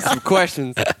asked some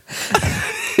questions.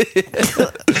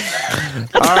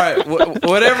 All right,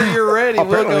 whatever you're ready, we'll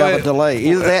Apparently go we have a ahead. delay.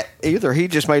 Either he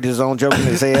just made his own joke in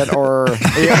his head, or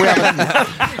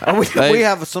we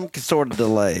have some sort of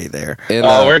delay there. And,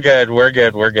 Oh, we're good. We're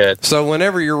good. so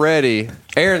whenever you're ready,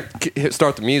 Aaron,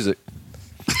 start the music.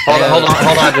 Hold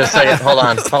on just a second. Hold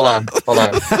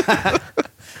on.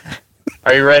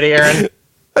 Are you ready, Aaron?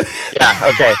 Yeah,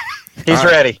 okay. He's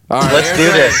ready. All right, Let's Aaron's do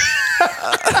ready. this.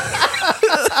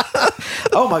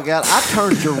 Oh my God! I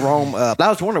turned Jerome up. I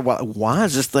was wondering why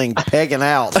is this thing pegging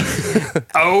out? Yeah,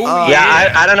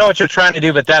 I don't know what you're trying to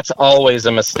do, but that's always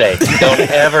a mistake. Don't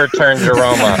ever turn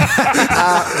Jerome up.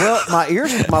 Well,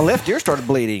 my left ear started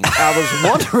bleeding. I was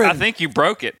wondering. I think you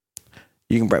broke it.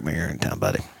 You can break my ear anytime,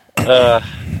 buddy.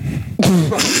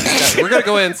 We're gonna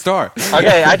go ahead and start.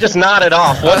 Okay, I just nodded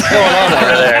off. What's going on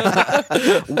over there?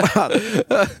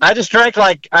 I just drank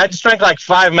like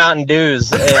 5 Mountain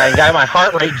Dews, and I got my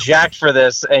heart rate jacked for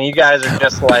this, and you guys are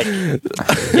just like,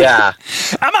 yeah.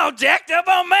 I'm all jacked up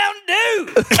on Mountain Dew.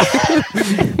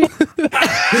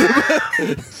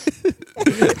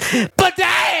 But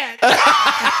Dad!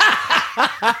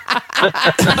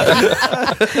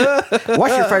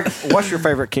 What's your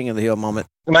favorite King of the Hill moment?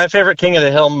 My favorite King of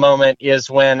the Hill moment is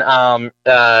when the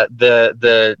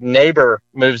neighbor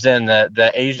moves in,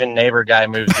 the Asian neighbor guy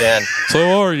moves in.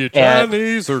 So are you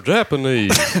Chinese or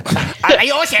Japanese?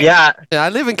 Yeah. I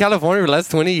live in California for the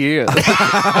last 20 years.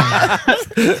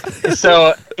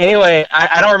 So anyway,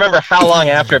 I don't remember how long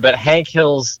after, but Hank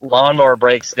Hill's lawnmower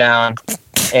breaks down,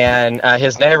 and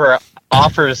his neighbor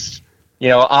offers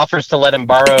to let him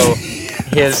borrow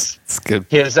his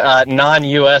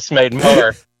non-U.S. made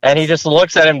mower, and he just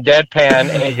looks at him deadpan,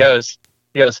 and he goes,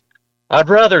 "I'd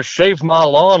rather shave my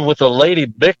lawn with a Lady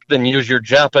Bic than use your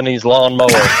Japanese lawnmower."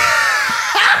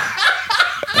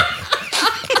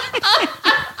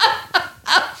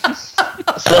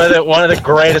 one of the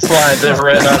greatest lines ever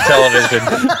written on television.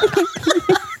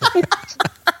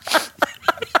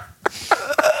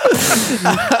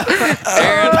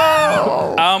 Aaron,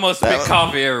 I almost spit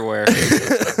coffee everywhere.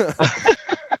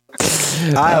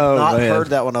 I have not heard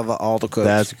that one of all the cooks.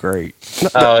 That's great.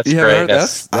 Oh, it's You haven't great.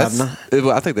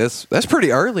 heard I think that's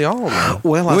pretty early on. Man.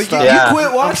 Well, Yeah. you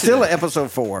quit watching. I'm still at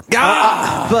episode 4.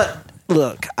 But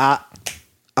look, I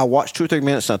watch 2 or 3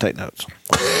 minutes and I take notes.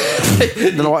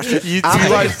 Then I watch it. You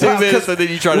watch 2 minutes and then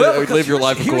you try to live your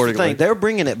life Here's the accordingly. thing, they're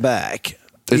bringing it back.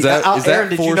 Is that Aaron,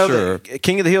 did for you know sure? that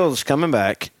King of the Hill is coming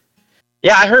back?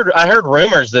 Yeah, I heard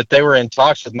rumors that they were in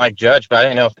talks with Mike Judge, but I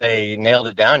didn't know if they nailed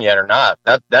it down yet or not.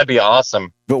 That'd be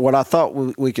awesome. But what I thought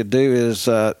we could do is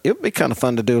it would be kind of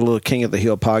fun to do a little King of the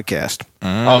Hill podcast.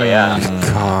 Oh yeah.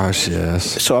 Gosh,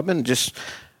 yes. So I've been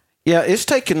it's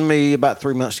taken me about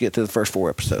 3 months to get to the first 4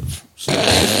 episodes. So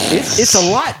it's a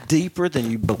lot deeper than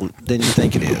you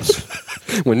think it is.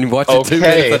 When you watch it 2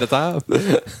 minutes at a time.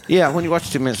 Yeah, when you watch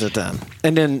 2 minutes at a time,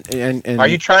 and then and Are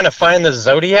you trying to find the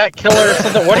Zodiac killer or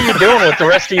something? What are you doing with the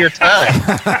rest of your time?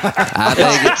 I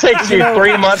think It takes you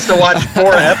 3 months to watch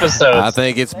 4 episodes. I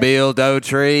think it's Bill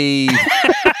Dotree.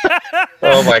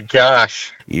 Oh my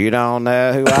gosh. You don't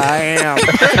know who I am.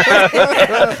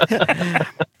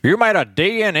 You made a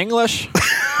D in English?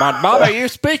 My Bobby, you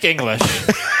speak English.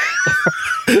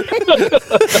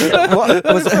 What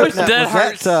was it? That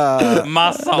hurts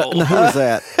my soul. Who was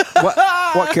that?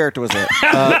 What character was that?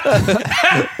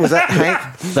 Was that Hank?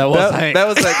 That was Hank. That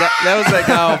was that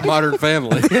guy on Modern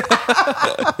Family.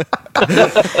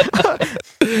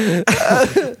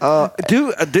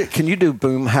 Can you do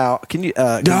Boomhauer? Can you?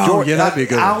 yeah, that'd be a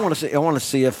good I one. want to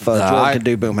see if Jordan can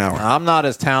do Boomhauer. I'm not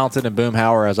as talented in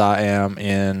Boomhauer as I am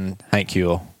in Hank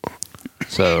Hewell.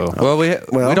 So, Well, we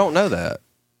don't know that.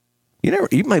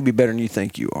 You may be better than you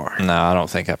think you are. no, I don't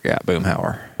think I've got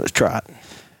Boomhauer. Let's try it.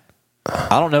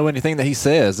 I don't know anything that he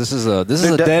says. This is a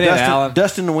dead end, Alan.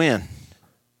 Dust in the Wind.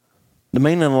 The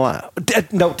meaning of the lie.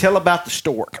 No, tell about the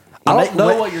stork. I don't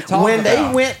know what you're talking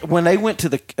about. When they went to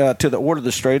the Order of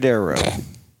the Straight Arrow,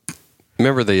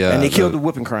 Remember the and he killed the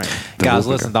whooping crane. Guys,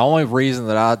 listen, the only reason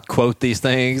that I quote these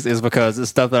things is because it's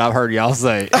stuff that I've heard y'all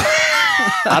say.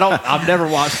 I've never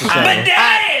watched the show.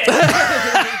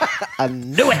 I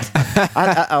knew it.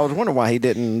 I was wondering why he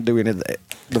didn't do any of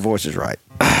the voices right.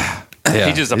 Yeah.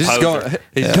 He's just a He's poser. Going,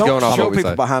 Don't going off show what we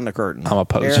people say. behind the curtain. I'm a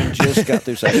poser. Aaron just got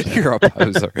through saying that. You're a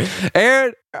poser.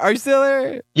 Aaron, are you still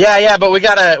there? Yeah, but we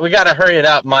gotta hurry it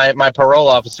up. My parole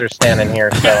officer's standing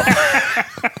here, so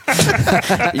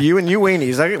You and you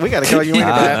weenies. We got to call you weenie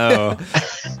back. know.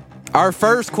 Our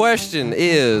first question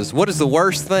is, what is the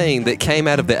worst thing that came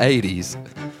out of the 80s?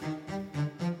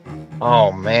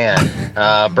 oh man.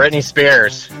 Britney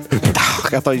Spears.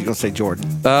 I thought you were going to say Jordan.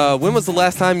 When was the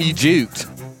last time you juked?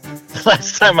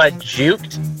 Last time I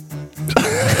juked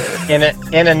in a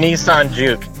Nissan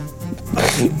Juke.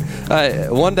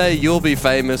 One day you'll be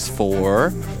famous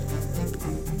for...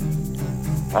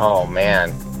 Oh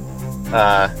man.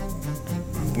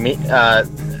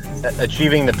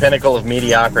 Achieving the pinnacle of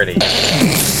mediocrity.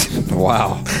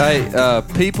 Wow. Hey,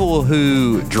 people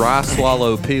who dry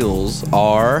swallow pills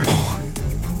are...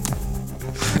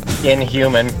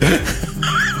 Inhuman.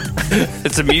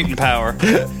 It's a mutant power.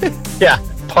 Yeah.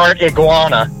 Part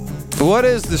iguana. What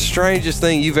is the strangest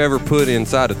thing you've ever put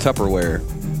inside a Tupperware?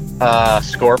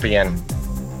 Scorpion.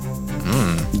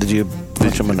 Did you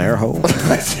punch him in the air hole?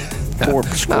 Poor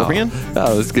scorpion?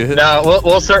 Oh, that's good. No,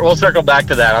 we'll circle back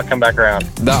to that. I'll come back around.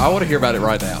 No, I want to hear about it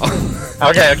right now.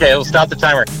 Okay, we'll stop the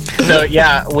timer. So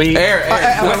yeah, we.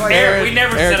 Aaron, we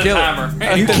never Aaron, set a kill it.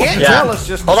 timer. You can't Yeah. tell us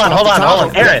just. Hold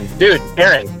on. Aaron.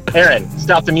 Aaron,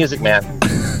 stop the music, man.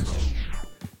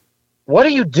 What are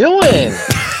you doing?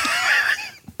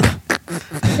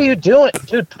 What are you doing?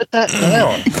 Dude, put that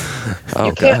down. Oh,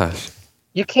 You can't- gosh.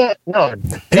 You can't. No.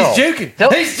 He's joking.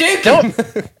 He's joking.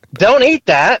 Don't eat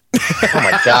that. Oh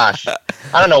my gosh.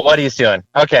 I don't know what he's doing.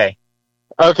 Okay.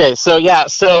 So yeah.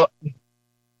 So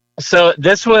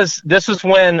this was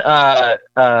when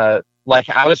like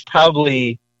I was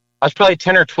probably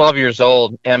 10 or 12 years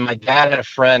old, and my dad had a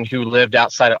friend who lived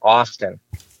outside of Austin,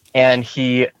 and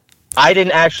I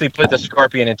didn't actually put the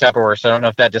scorpion in Tupperware, so I don't know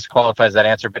if that disqualifies that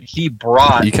answer, but he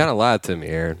brought You kind of lied to me,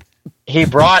 Aaron.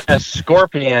 a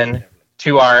scorpion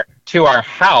to our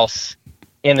house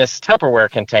in this Tupperware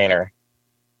container,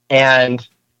 and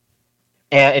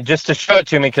just to show it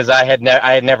to me because I had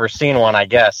never seen one, I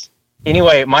guess.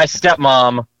 Anyway, my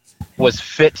stepmom was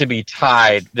fit to be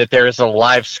tied that there is a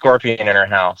live scorpion in her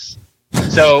house.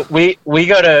 So we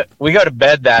go to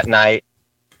bed that night,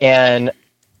 and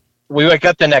we wake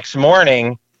up the next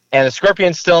morning, and the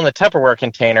scorpion's still in the Tupperware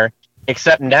container,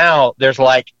 except now there's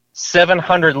like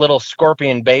 700 little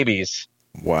scorpion babies,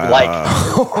 like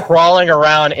crawling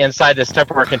around inside this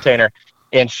Tupperware container.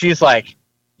 And she's like,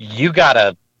 "You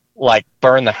gotta like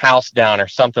burn the house down or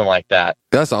something like that."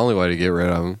 That's the only way to get rid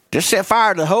of them. Just set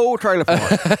fire to the whole trailer park.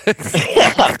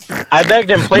 I begged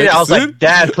him, pleaded. I was like,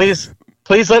 "Dad, please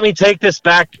let me take this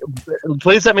back.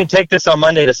 Please let me take this on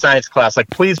Monday to science class. Like,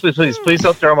 please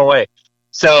don't throw them away."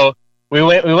 So we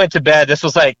went to bed. This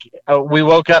was like we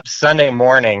woke up Sunday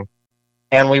morning,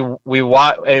 and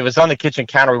it was on the kitchen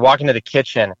counter. We walk into the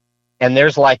kitchen, and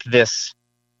there's like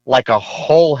a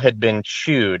hole had been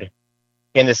chewed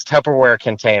in this Tupperware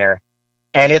container,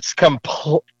 and it's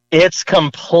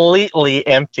completely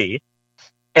empty.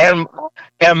 And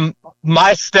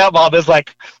my stepmom is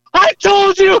like, I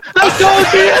told you you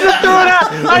had to throw it out.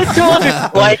 I told you.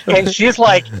 Like, and she's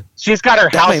got her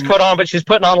house coat on, but she's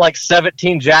putting on like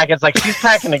 17 jackets. Like, she's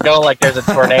packing to go like there's a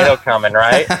tornado coming,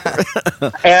 right?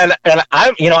 And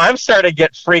I'm starting to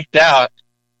get freaked out.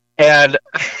 And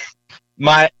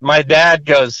my dad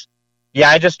goes, "Yeah,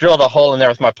 I just drilled a hole in there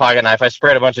with my pocket knife. I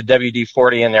sprayed a bunch of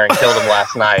WD-40 in there and killed him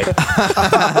last night."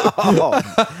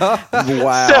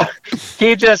 Wow. So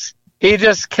he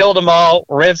just killed them all,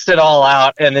 rinsed it all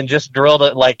out, and then just drilled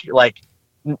it like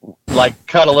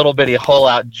cut a little bitty hole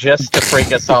out just to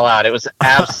freak us all out. It was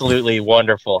absolutely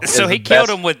wonderful. So he killed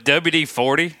him with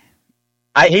WD-40?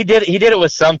 He did it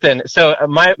with something. So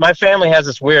my family has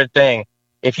this weird thing.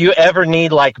 If you ever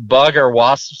need like bug or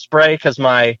wasp spray, because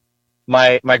my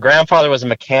grandfather was a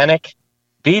mechanic,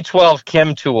 B12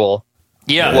 Chem Tool.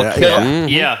 Yeah.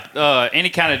 Any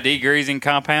kind of degreasing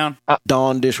compound.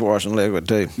 Dawn dishwashing liquid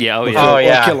too. Yeah. Oh yeah.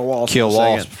 Yeah. Kill a wasp. Kill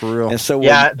wasp for real. And so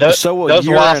those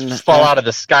wasps fall out of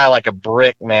the sky like a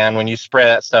brick, man. When you spray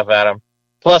that stuff at them.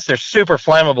 Plus, they're super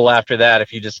flammable after that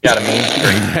if you just got a mean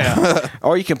streak.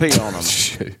 Or you can pee on them.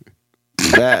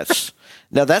 That's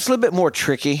a little bit more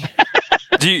tricky.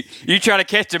 Do you try to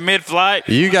catch a mid-flight?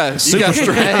 You got strange.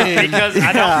 Because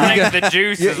I don't think the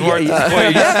juice is worth the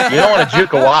squeeze. You don't want to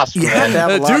juke a wasp, You man.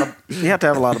 have to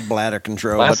have a lot of bladder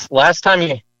control. Last time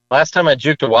I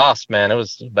juked a wasp, man, it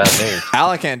was bad news.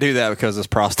 Alan can't do that because his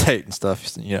prostate and stuff,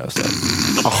 So he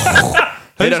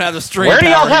don't have the strength. Where do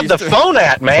y'all have the phone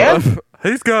at, man?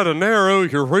 He's got a narrow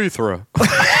urethra.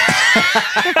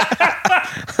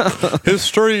 His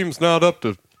stream's not up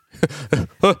to.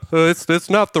 It's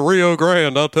not the Rio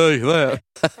Grande, I'll tell you that.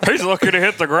 He's lucky to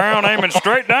hit the ground aiming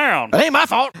straight down. It ain't my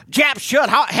fault. Jap shut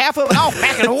half of it off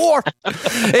back in the war.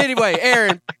 Anyway,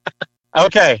 Aaron.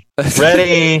 Okay,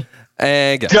 ready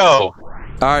and go.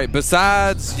 All right,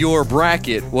 besides your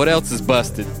bracket, what else is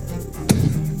busted?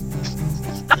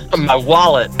 My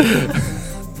wallet.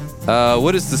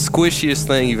 What is the squishiest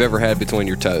thing you've ever had between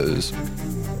your toes?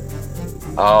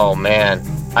 Oh, man.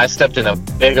 I stepped in a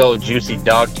big old juicy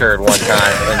dog turd one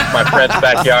time in my friend's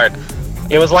backyard.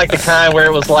 It was like the kind where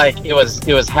it was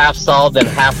half solid and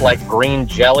half like green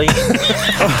jelly.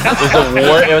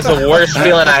 It was the worst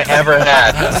feeling I ever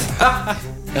had.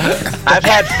 I've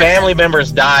had family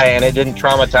members die and it didn't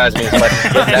traumatize me as much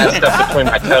as getting that stuff between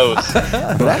my toes.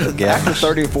 But after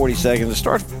 30 or 40 seconds,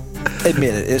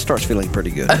 it starts feeling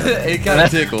pretty good. It kind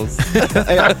of tickles.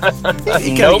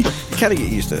 Nope. You kind of get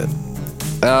used to it.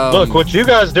 Look, what you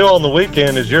guys do on the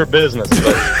weekend is your business.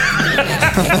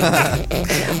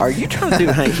 Are you trying to do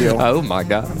Hank Hill? Oh my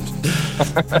gosh.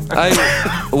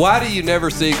 Why do you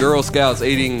never see Girl Scouts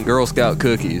eating Girl Scout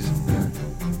cookies?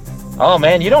 Oh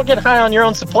man, you don't get high on your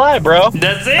own supply, bro.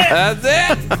 That's it.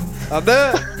 I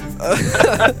bet.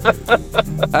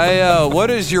 Hey, what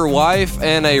does your wife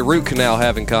and a root canal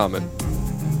have in common?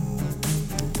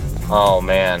 Oh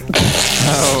man.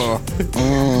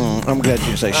 I'm glad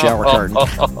you say shower curtain. No,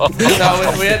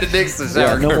 we had to nix the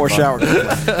shower. No more shower curtain.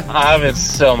 I'm in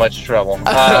so much trouble.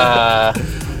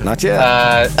 Not yet.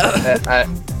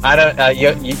 I don't.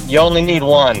 You only need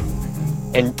one,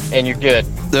 and you're good.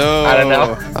 No. I don't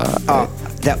know.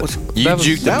 That was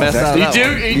juked the mess out of that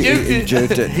one. He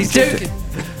juked it. He juked it.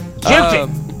 Juked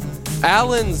it.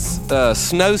 Alan's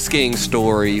snow skiing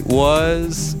story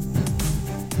was.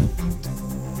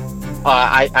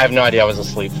 I have no idea. I was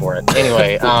asleep for it.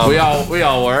 Anyway, we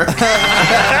all were.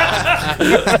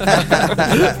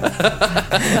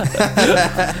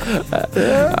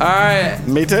 All right.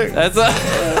 Me too.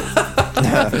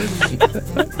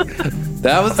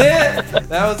 That was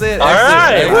it. All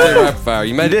right. Rapid fire.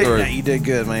 You made it through. You did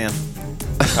good, man.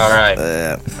 All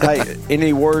right. Hey,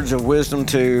 any words of wisdom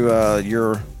to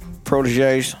your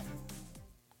proteges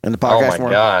in the podcast? Oh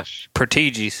my gosh.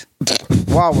 Proteges.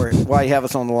 While you have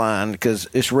us on the line, because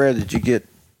it's rare that you get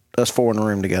us four in the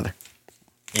room together.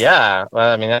 Yeah.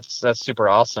 Well, I mean, that's super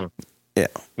awesome. Yeah.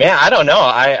 Man, I don't know.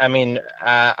 I mean,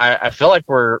 I feel like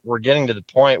we're getting to the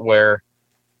point where,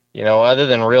 other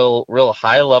than real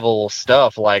high level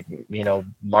stuff like,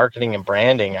 marketing and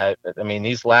branding, I mean,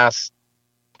 these last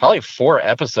probably 4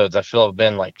 episodes I feel have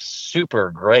been like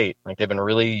super great. Like they've been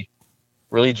really,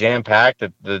 really jam packed.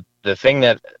 The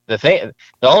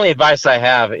only advice I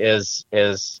have is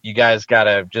you guys got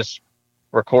to just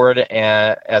record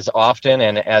as often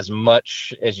and as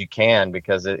much as you can,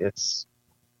 because it's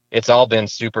all been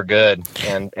super good.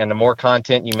 And the more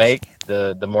content you make,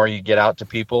 the more you get out to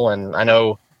people. And I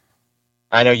know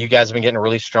you guys have been getting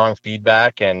really strong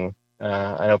feedback, and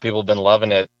I know people have been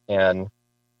loving it, and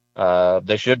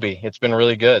they should be. It's been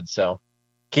really good. So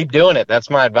keep doing it. That's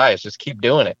my advice. Just keep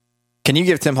doing it. Can you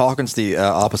give Tim Hawkins the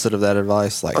opposite of that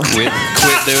advice? Like quit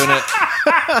doing it.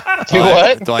 Do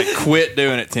what? Like quit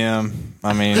doing it, Tim.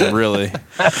 I mean, really.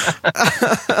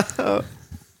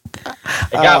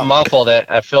 It got muffled.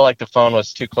 I feel like the phone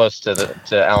was too close to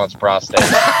Alan's prostate.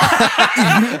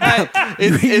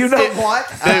 You know what?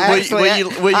 When you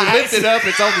lift it up,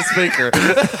 it's on the speaker.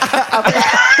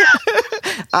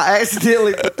 I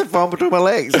accidentally put the phone between my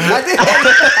legs.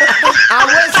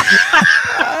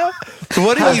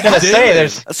 What I was going to say,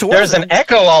 there's an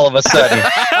echo all of a sudden.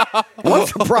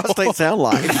 What's your prostate sound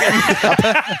like?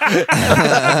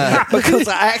 Because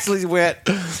I actually went. I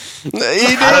don't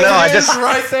know. I just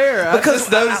right there. Because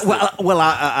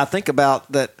I think about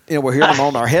that. We're hearing them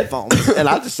on our headphones, and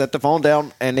I just set the phone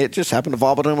down, and it just happened to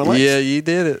fall between my legs. Yeah, you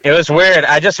did it. It was weird.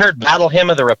 I just heard "Battle Hymn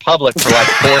of the Republic" for like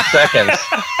 4 seconds.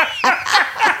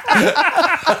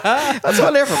 That's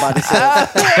what everybody says. I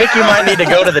think you might need to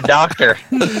go to the doctor.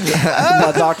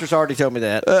 My doctor's already told me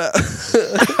that.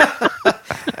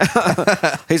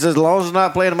 He says, as long as it's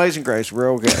not playing Amazing Grace,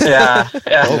 we're okay. Yeah.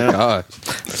 Oh, God.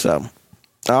 So,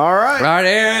 all right. Right,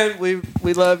 Aaron.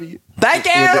 We love you. Thank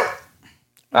you.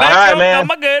 All right,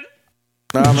 man. I'm good.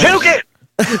 Juke it.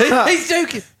 He's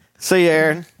joking. See you,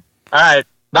 Aaron. All right.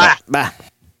 Bye. Bye.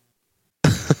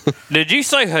 Did you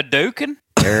say Hadouken?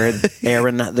 Aaron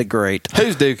the Great.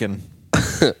 Who's duking?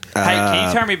 Hey, can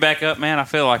you turn me back up, man? I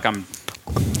feel like I'm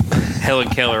Helen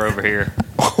Keller over here.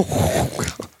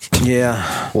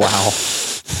 Yeah. Wow.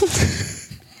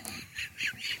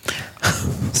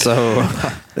 So,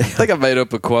 I think I made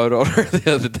up a quote on her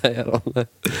the other day. I don't know.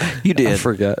 You did. I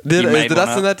forgot. Did I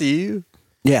send that to you?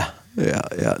 Yeah.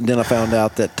 And then I found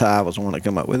out that Ty was the one that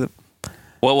came up with it.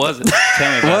 What was it?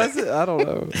 Tell me about Was it? I don't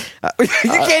know. You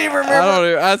can't even remember.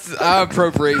 I don't know. I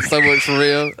appropriate so much from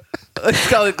him. It's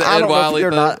kind of like the I Ed don't know if Wiley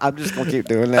you're thing. not. I'm just gonna keep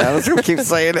doing that. I'm just gonna keep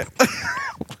saying it.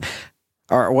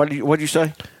 All right. What did you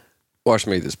say? Watch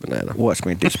me this banana. Watch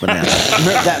me this banana.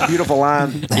 Remember that beautiful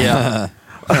line? Yeah.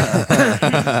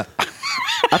 I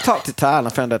talked to Ty and I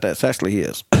found out that's actually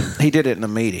his. He did it in a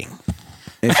meeting.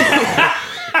 He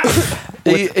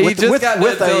just got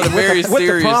with a very with the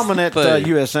serious prominent thing.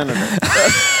 U.S. senator.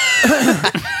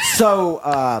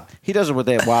 So he does it with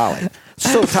Ed Wiley.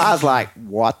 So Ty's like,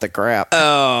 "What the crap?"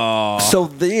 oh, So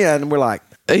then we're like,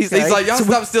 He's like, y'all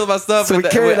stop stealing my stuff. so we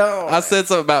And carried on. I said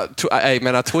something about, hey,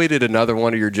 man, I tweeted another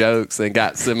one of your jokes and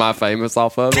got semi-famous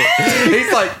off of it.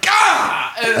 He's like,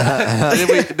 God!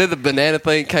 And then the banana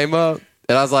thing came up.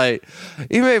 And I was like,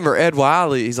 you remember Ed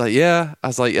Wiley? He's like, yeah. I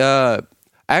was like, I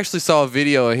actually saw a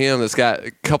video of him that's got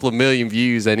a couple of million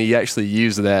views, and he actually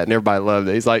used that, and everybody loved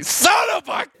it. He's like, son of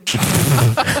a...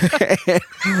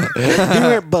 he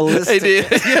went ballistic. He did.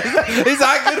 He's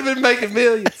like, I could have been making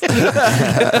millions.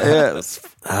 Yes.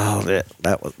 Oh,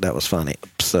 that was funny.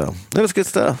 So it was good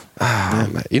stuff. Oh,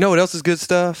 man. You know what else is good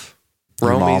stuff?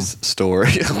 Romy's story.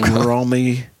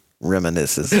 Romy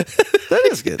reminisces. That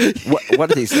is good. What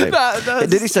did he say?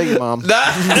 Did he say your mom?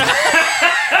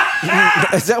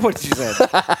 Is that what you said?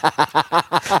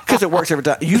 Because it works every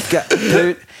time. You've got,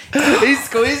 dude. He's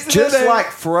squeezing Just it in. like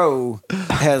Fro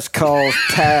has caused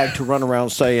Tag to run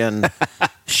around saying,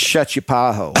 "Shut your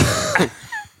pie hole."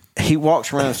 He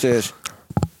walks around and says,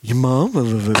 "Your mom," all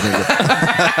the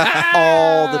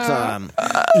time.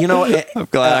 I'm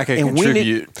glad I can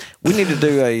contribute. We need to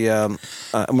do a.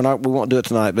 We won't do it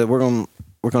tonight, but we're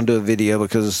gonna do a video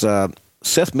because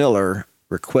Seth Miller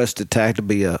requested Tag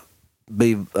to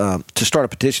to start a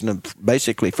petition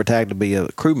basically for Tag to be a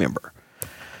crew member.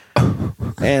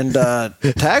 And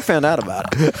Tag found out about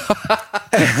it.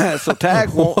 So Tag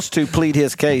wants to plead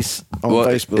his case on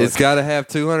Facebook. It's got to have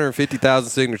 250,000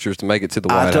 signatures to make it to the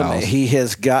White House. He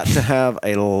has got to have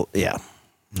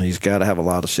he's got to have a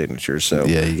lot of signatures. So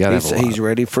yeah, you got to have a lot. He's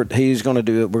ready for. He's going to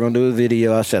do it. We're going to do a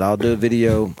video. I said I'll do a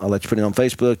video. I'll let you put it on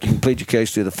Facebook. You can plead your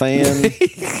case to the fan.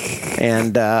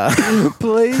 And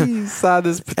please sign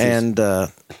this petition.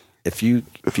 And if you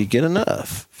get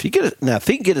enough, if he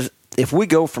can get if we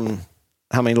go from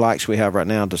how many likes we have right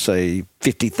now to say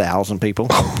 50,000 people,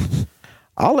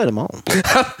 I'll let them on.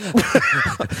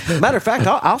 Matter of fact,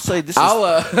 I'll say this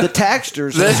is the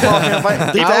Taxsters.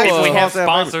 If we have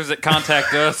sponsors that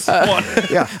contact us.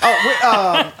 Yeah.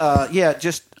 Yeah.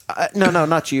 Just no,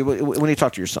 not you. When you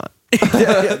talk to your son,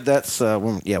 that's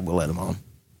we'll let him on.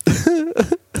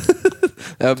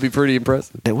 That would be pretty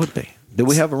impressive. It would be. Do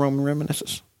we have a Roman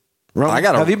reminiscence?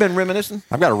 Have you been reminiscing?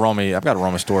 I've got a Romy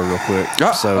story real quick.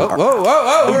 So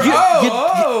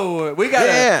Whoa! We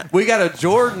got a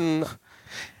Jordan.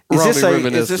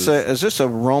 Is this a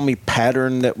Romy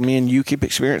pattern that me and you keep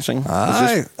experiencing?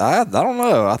 I don't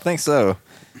know. I think so.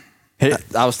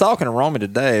 I was talking to Romy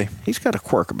today. He's got a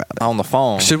quirk about it on the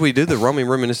phone. Should we do the Romy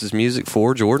reminiscence music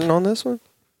for Jordan on this one?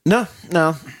 No.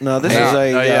 This is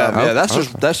a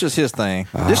that's just his thing.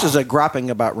 This is a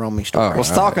griping about Romy story. I was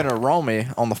talking to Romy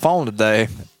on the phone today.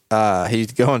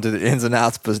 He's going to the ins and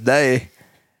outs of his day,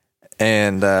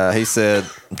 and he said,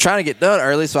 "I'm trying to get done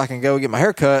early so I can go get my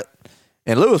hair cut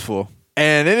in Louisville."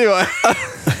 And anyway,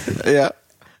 yeah,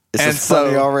 it's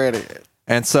funny already.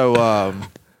 And so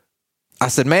I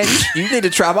said, "Man, you need to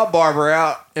try my barber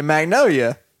out in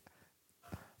Magnolia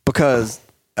because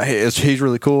he's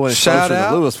really cool and shout closer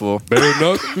out to Louisville."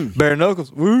 Bare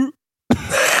Knuckles. Woo.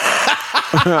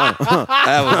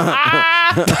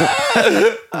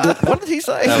 What did he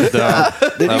say? That was dumb.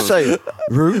 Did he say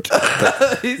root?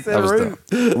 He said root.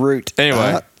 Root.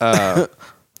 Anyway, and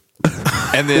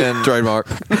then Trademark.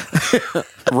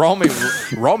 Romy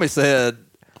said,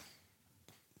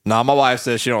 "Nah, my wife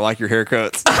says she don't like your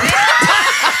haircuts."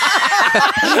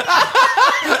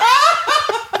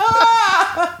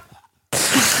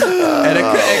 And it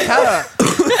kind of,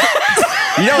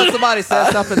 when somebody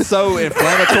says something so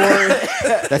inflammatory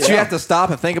that you have to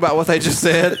stop and think about what they just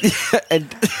said. And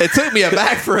it took me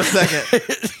aback for a second.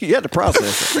 You had to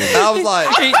process it. I was like,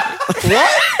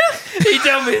 what? He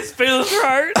told me his feelings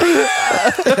hurt.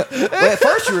 Well, at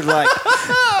first you were like,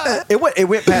 it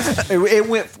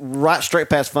went right straight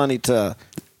past funny to.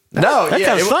 No, that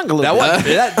kind of stung a little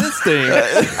bit. That did sting.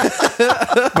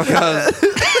 Because,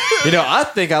 I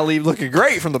think I leave looking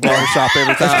great from the barbershop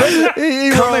every time.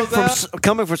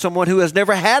 Coming from someone who has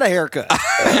never had a haircut.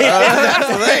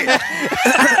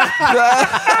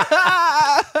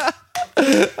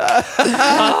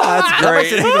 That's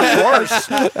great. Worse.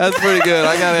 That's pretty good.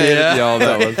 I gotta hand y'all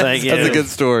that one. Thank you. That's a good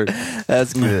story.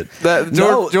 That's good.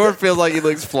 Jordan feels like he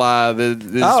looks fly. It's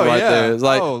right there. It's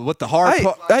like, with the hard hey,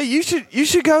 part. Hey, you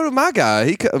should go to my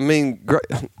guy. Great.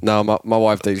 No, my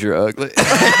wife thinks you're ugly.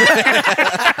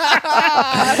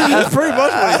 That's pretty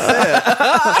much what he said.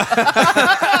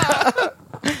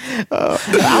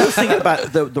 I was thinking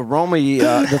about the Romy,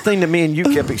 the thing that me and you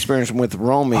kept experiencing with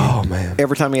Romy. Oh, man.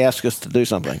 Every time he asks us to do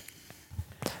something,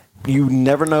 you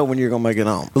never know when you're going to make it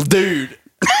home. Dude.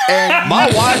 And my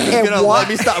wife is going to let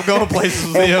me stop going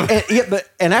places with him.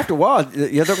 And after a while,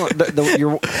 they're going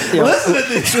Listen to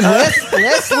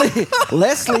this.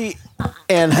 Leslie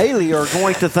and Haley are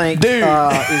going to think, dude,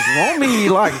 is Romy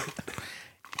like,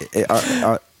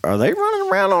 are they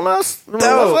running around on us?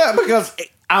 No. Because,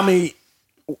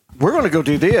 we're going to go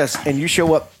do this, and you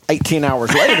show up 18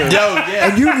 hours later. And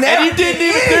you didn't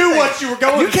even do what you were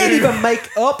going to do. You can't even make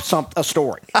up a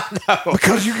story. I know.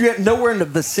 Because you get nowhere in the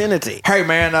vicinity. Hey,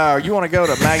 man, you want to go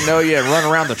to Magnolia and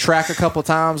run around the track a couple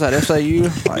times at SAU?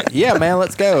 Like, yeah, man,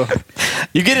 let's go.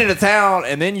 You get into town,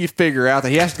 and then you figure out that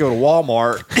he has to go to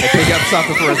Walmart and pick up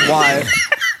something for his wife.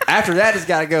 After that, he's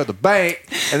got to go to the bank,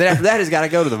 and then after that, he's got to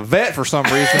go to the vet for some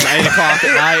reason. 8 o'clock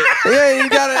at night. Yeah, you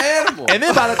got an animal. And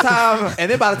then by the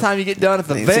time you get done at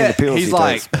the vet, he's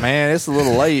like, "Man, it's a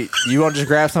little late. You want to just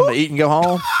grab something to eat and go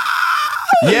home?"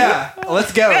 Yeah,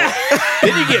 let's go.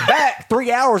 Then you get back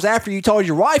 3 hours after you told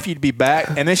your wife you'd be back,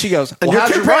 and then she goes, "Well,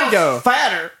 how'd your run go?"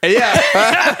 Fatter. Yeah,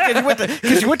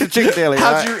 because you went to Chicken Deli.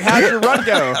 How'd your run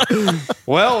go?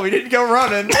 Well, we didn't go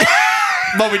running.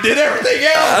 But we did everything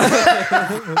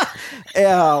else.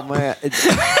 Oh, man.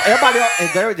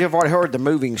 They've already heard the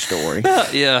moving story.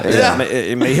 Yeah.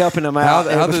 Me helping them out.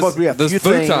 How was supposed to be a few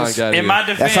futon things. got In here? my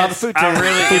defense, That's how the futon got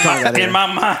here. in my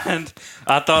mind,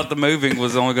 I thought the moving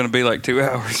was only going to be like 2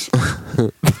 hours.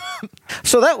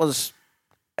 So that was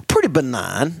pretty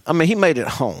benign. He made it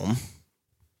home.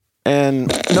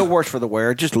 And no worse for the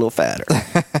wear, just a little fatter.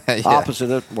 Yeah.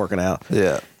 Opposite of working out.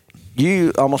 Yeah.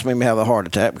 You almost made me have a heart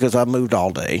attack because I moved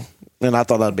all day, and I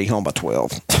thought I'd be home by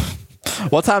 12.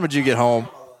 What time did you get home?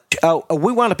 Oh,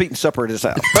 we wound up eating supper at his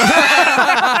house.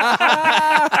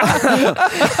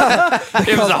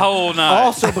 It was a whole night.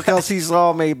 Also because he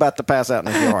saw me about to pass out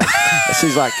in his yard. So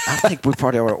he's like, I think we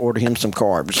probably ought to order him some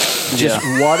carbs. Just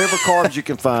whatever carbs you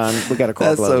can find. We got a carb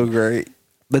That's so load. great.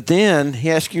 But then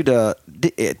he asked you to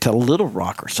Little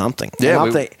Rock or something. Yeah,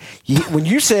 And when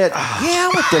you said,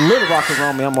 I went to Little Rock with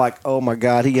Romy, I'm like, oh my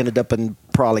God, he ended up in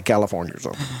probably California or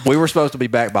something. We were supposed to be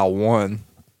back by 1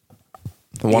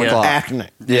 o'clock. Afternoon.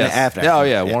 Yeah. Afternoon. Oh,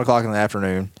 yeah. 1 o'clock in the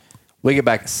afternoon. We get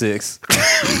back at 6.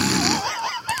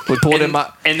 We pulled in my.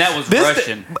 And that was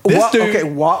Russian.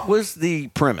 What was the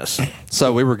premise?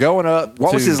 So we were going up.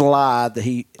 What was to- his lie that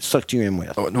he sucked you in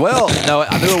with? Well, no,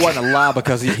 I knew it wasn't a lie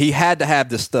because he had to have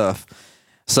this stuff.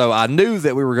 So I knew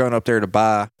that we were going up there to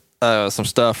buy some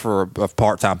stuff for a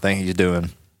part-time thing he's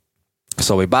doing.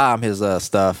 So we buy him his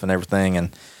stuff and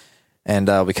everything,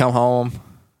 and we come home,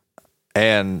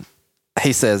 and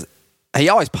he says he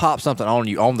always pops something on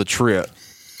you on the trip,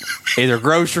 either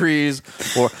groceries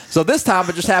or. So this time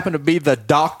it just happened to be the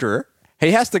doctor.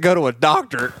 He has to go to a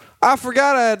doctor. I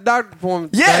forgot I had a doctor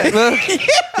appointment. Yeah.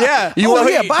 Yeah. You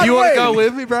want by the to way. go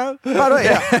with me, bro? By the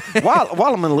way,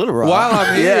 while I'm in Little Rock. While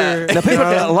I'm here.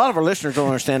 Now, a lot of our listeners don't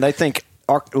understand. They think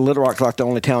Little Rock's like the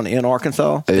only town in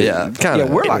Arkansas. Yeah. Kinda,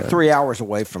 We're like 3 hours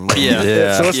away from Little Rock.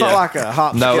 Yeah. So it's not like a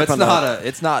hop. No, skip, it's and not.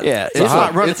 It's not. Yeah, It's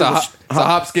a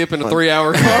hop, skip, in a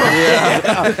 3-hour car.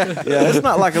 Yeah, it's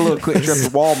not like a little quick trip to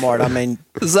Walmart. I mean,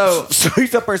 So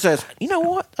he's up there and says, "You know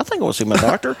what? I think I want to see my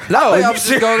doctor." no, I'm just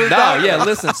going to the doctor. yeah.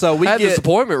 Listen, so we I had this get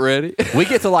appointment ready. we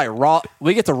get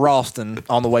to Ralston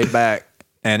on the way back,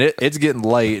 and it's getting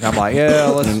late, and I'm like, yeah,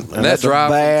 let's. And That that's a drive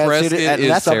from bad Preston city, and is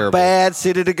that's terrible. a bad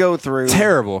city to go through.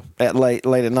 Terrible. At late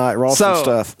at night, Ralston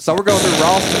stuff. So we're going through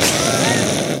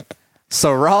Ralston.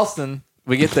 So Ralston,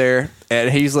 we get there, and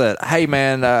he's like, "Hey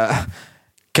man,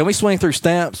 can we swing through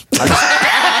Stamps?"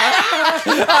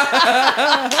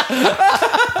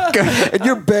 And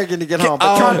you're begging to get home.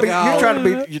 Oh, You're trying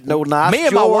to be nice. Me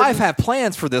and my Jordan. wife have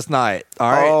plans for this night.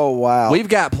 All right. Oh, wow. We've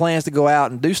got plans to go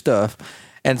out and do stuff,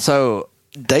 and so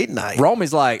date night.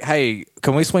 Romy's like, "Hey,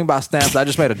 can we swing by Stamps? I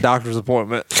just made a doctor's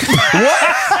appointment."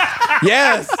 What?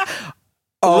 Yes.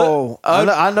 Oh,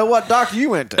 I know what doctor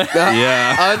you went to.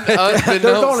 Yeah. There's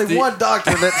only one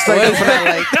doctor that stays open that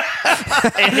late.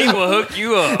 And he will hook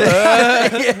you up.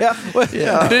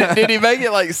 Did he make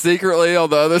it like secretly on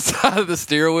the other side of the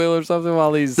steering wheel or something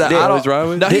while he's I don't-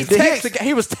 driving? No, he was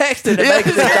texting to make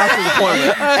his doctor's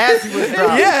appointment. As he was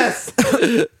driving. Yes.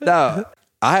 No,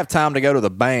 I have time to go to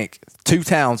the bank 2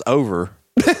 towns over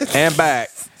and back.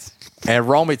 And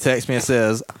Romy texts me and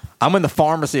says, "I'm in the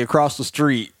pharmacy across the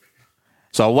street."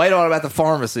 So I wait on him at the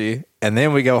pharmacy, and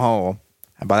then we go home.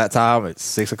 And by that time, it's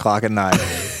 6 o'clock at night,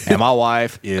 and my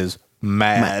wife is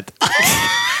mad.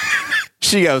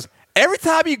 She goes, "Every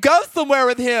time you go somewhere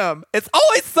with him, it's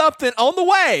always something on the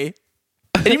way.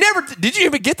 And you never did you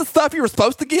even get the stuff you were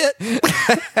supposed to get?"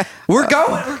 We're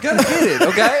gonna get it,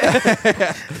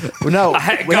 okay? No,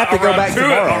 we have to go back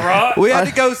tomorrow. We had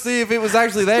to go see if it was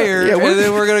actually there, Yeah, and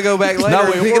then we're gonna go back later.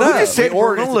 No, and we pick it up. just said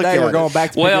ordered it today. We're going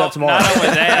back to pick it Well, up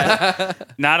tomorrow.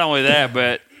 not only that,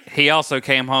 but he also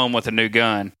came home with a new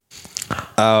gun.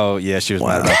 Oh yeah, she was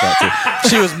mad about that too.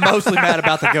 She was mostly mad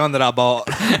about the gun that I bought.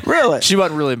 Really? She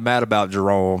wasn't really mad about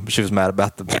Jerome. She was mad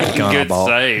about the gun I Good bought.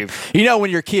 save. You know when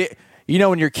your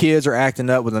kids are acting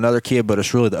up with another kid, but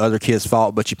it's really the other kid's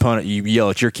fault. But you yell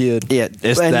at your kid. Yeah,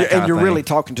 it's and that you're, kind and you're of thing. really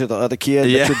talking to the other kid.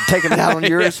 Yeah. But you're taking it out on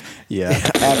yours. Yeah.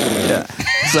 Absolutely.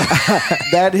 So,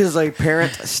 that is a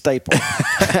parent staple.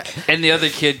 And the other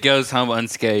kid goes home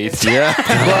unscathed. Yeah.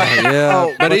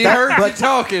 Oh, But he heard you but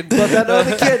talking. But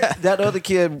that other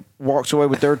kid walks away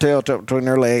with their tail tucked between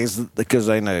their legs because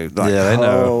they know. Like, Yeah, they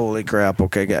know. Holy crap!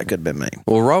 Okay, that could have been me.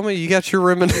 Well, Romy, you got your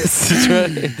reminiscence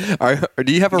ready. Or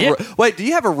do you have do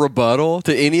you have a rebuttal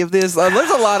to any of this? There's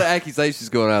a lot of accusations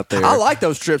going out there. I like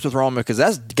those trips with Roman because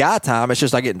that's guy time. It's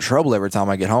just I get in trouble every time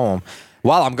I get home.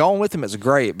 While I'm going with him, it's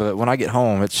great, but when I get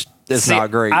home, it's See,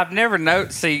 not great. I've never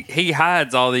noticed. See, he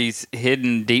hides all these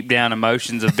hidden, deep down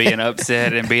emotions of being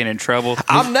upset and being in trouble.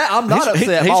 I'm not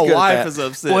upset. he's My good at wife that. is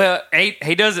upset. Well,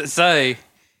 he doesn't say,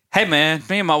 "Hey, man,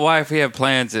 me and my wife, we have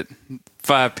plans at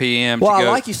 5 p.m. Well, to go."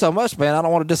 I like you so much, man. I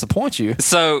don't want to disappoint you.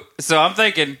 So I'm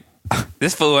thinking,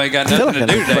 this fool ain't got nothing to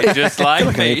do today, just like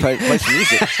me. Play some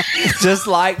music. Just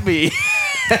like me.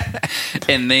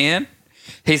 And then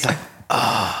he's like,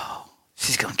 "Oh,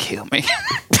 she's gonna kill me."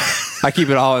 I keep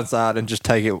it all inside and just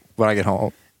take it when I get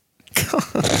home.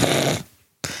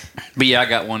 But yeah, I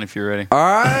got one if you're ready. All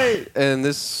right, and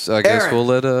this I guess Aaron. we'll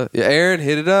let Aaron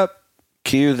hit it up.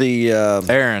 Cue the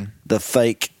Aaron. the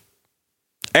fake.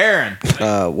 Aaron.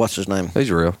 What's his name? He's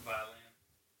real.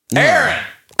 Aaron.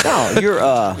 No, you're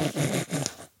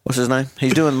What's his name?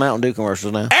 He's doing Mountain Dew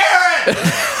commercials now.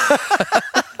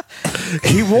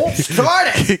 He won't start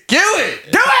it. Do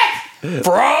it. Do it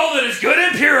for all that is good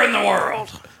and pure in the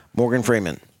world. Morgan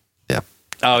Freeman. Yeah.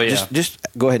 Oh yeah. Just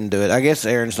go ahead and do it. I guess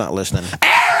Aaron's not listening.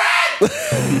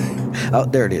 Aaron! Oh,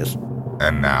 there it is.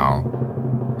 And now,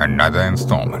 another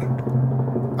installment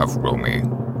of Roomy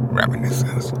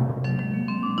Reminiscence.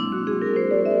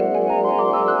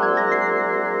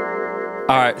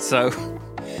 All right, so.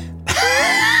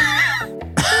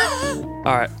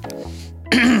 All right.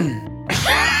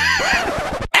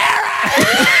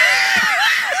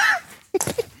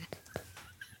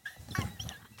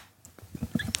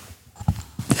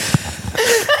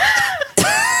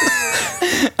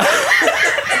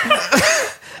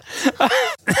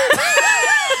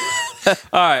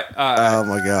 All right. Oh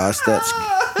my gosh, that's.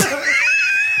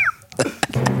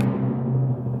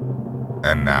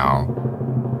 And now,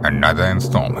 another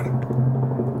installment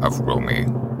of Roomy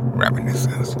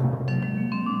Reminiscence.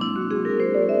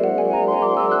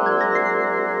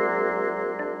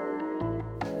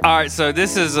 All right, so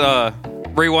this is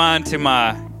rewind to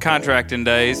my contracting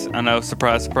days. I know,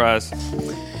 surprise, surprise.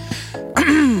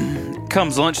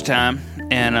 Comes lunchtime,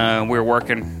 and we're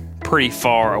working pretty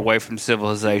far away from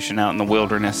civilization out in the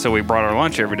wilderness, so we brought our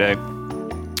lunch every day.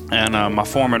 And my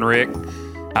foreman, Rick,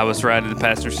 I was riding in the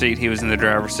passenger seat, he was in the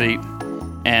driver's seat,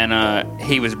 and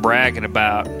he was bragging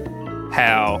about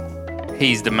how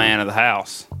he's the man of the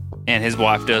house, and his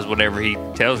wife does whatever he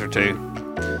tells her to.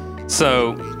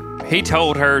 So he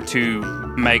told her to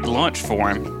make lunch for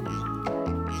him.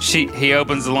 He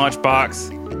opens the lunch box,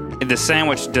 and the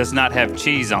sandwich does not have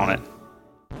cheese on it.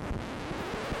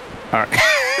 All right.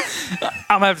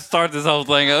 I'm going to have to start this whole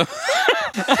thing up.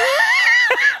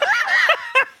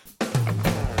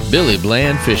 Billy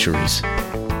Bland Fisheries.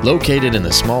 Located in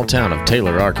the small town of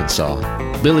Taylor, Arkansas,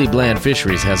 Billy Bland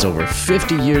Fisheries has over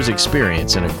 50 years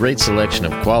experience in a great selection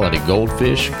of quality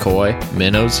goldfish, koi,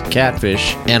 minnows,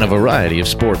 catfish, and a variety of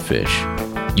sport fish.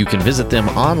 You can visit them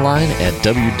online at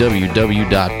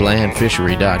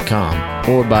www.blandfishery.com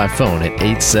or by phone at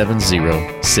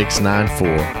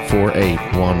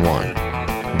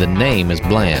 870-694-4811. The name is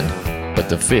Bland, but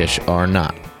the fish are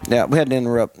not. Yeah, we had to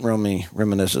interrupt Romy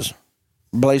Reminiscences.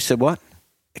 Blaze said what?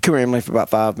 Come here, Emily, for about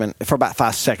 5 minutes. For about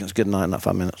 5 seconds. Good night, not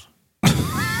 5 minutes.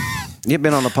 You've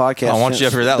been on the podcast I want you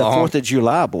up here that long. the 4th of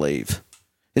July, I believe.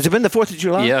 Has it been the 4th of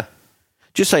July? Yeah.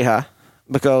 Just say hi,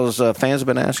 because fans have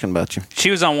been asking about you.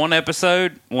 She was on one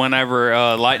episode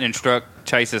whenever lightning struck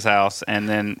Chase's house, and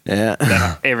then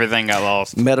everything got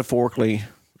lost. Metaphorically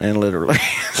and literally.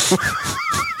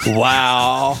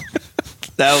 Wow.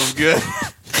 That was good.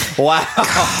 Wow.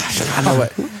 I know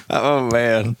it. Oh,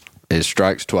 man. It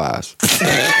strikes twice.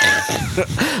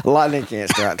 Lightning can't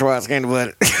strike twice, can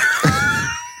it?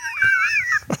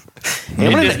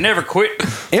 It just never quit.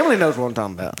 Emily knows what I'm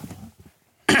talking about.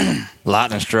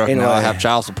 Lightning struck. Anyway. Now I have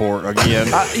child support again.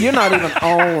 You're not even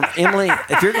on, Emily.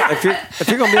 If you're gonna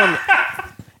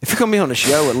be on the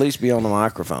show, at least be on the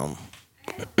microphone.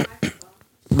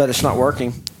 But it's not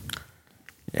working.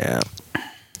 Yeah.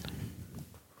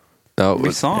 No,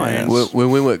 Besides. when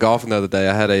we went golfing the other day,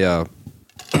 I had I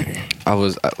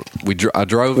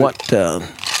drove it. What?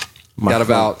 Got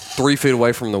about 3 feet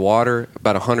away from the water,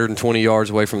 about 120 yards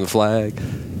away from the flag,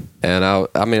 and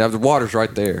the water's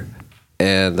right there,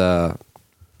 and I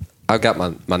got my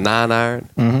 9-iron,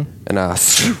 and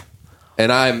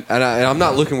I'm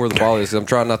not looking where the ball is. 'Cause I'm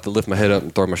trying not to lift my head up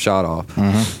and throw my shot off,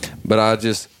 but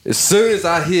as soon as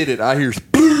I hit it, I hear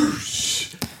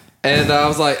sploosh, and I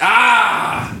was like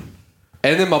ah,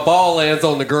 and then my ball lands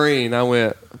on the green. I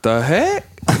went, the heck.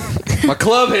 My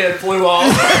club head flew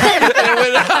off. So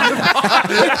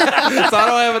I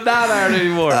don't have a 9-iron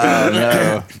anymore. Oh,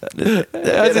 no.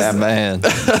 Man.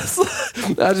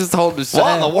 I just hold the shot.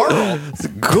 What in the world?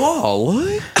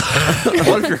 Golly.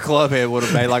 What if your club head would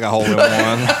have made like a hole in one?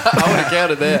 I would have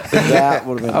counted that. That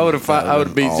would have been. I would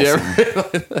have beat awesome.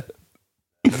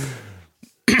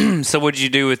 Jerry. So what'd you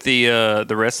do with the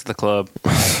rest of the club?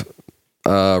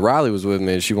 Riley was with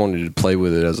me, and she wanted to play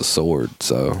with it as a sword.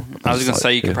 So I was going to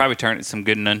say you could probably turn it into some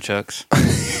good nunchucks.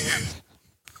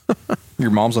 Your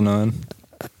mom's a nun.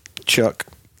 Chuck.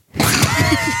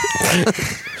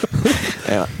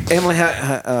 Yeah. Emily,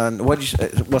 what'd you say?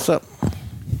 What's up?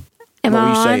 Am what I were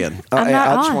you on? saying? I'm not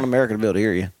I just on. want America to be able to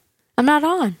hear you. I'm not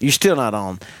on. You're still not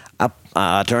on.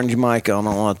 I turned your mic on.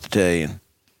 I don't know what to tell you.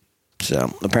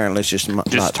 So apparently it's just not.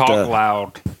 Just talk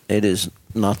loud. It is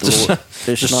not the Lord.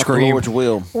 It's just not scream. the Lord's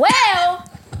will. Well.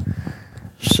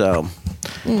 So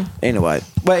anyway,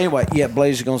 yeah,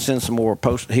 Blaze is gonna send some more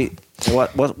posts.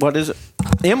 What is it?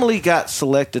 Emily got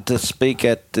selected to speak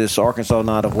at this Arkansas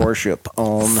Night of Worship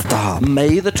on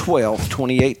May the 12th,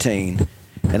 2018.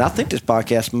 And I think this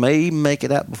podcast may make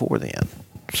it out before then.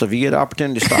 So if you get an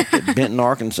opportunity to stop at Benton,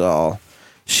 Arkansas,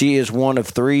 she is one of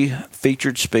 3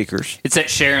 featured speakers. It's at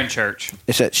Sharon Church.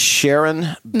 It's at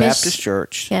Sharon Baptist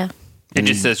Church. Yeah. It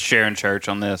just says Sharon Church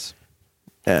on this.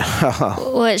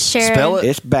 What's Sharon? Spell it.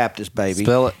 It's Baptist, baby.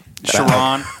 Spell it.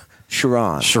 Sharon.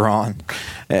 Sharon. Sharon.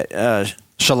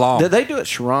 Shalom. Did they do it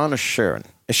Sharon or Sharon?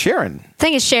 It's Sharon. I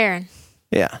think it's Sharon.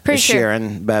 Yeah. Pretty it's sure.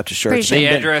 Sharon Baptist Church. The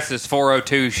address is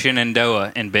 402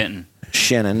 Shenandoah in Benton.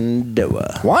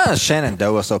 Shenandoah. Why is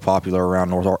Shenandoah so popular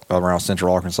around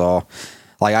Central Arkansas?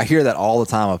 Like I hear that all the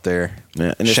time up there.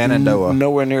 Yeah, and Shenandoah. It's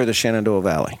nowhere near the Shenandoah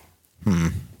Valley.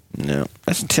 No,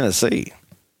 that's in Tennessee.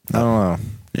 I don't know.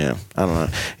 Yeah, I don't know.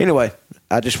 Anyway,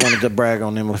 I just wanted to brag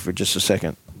on Emily for just a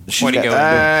second. She's What'd he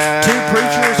got go 2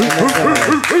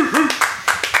 preachers.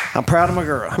 I'm proud of my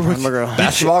girl.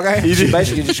 Basketball game? She's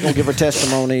basically just going to give her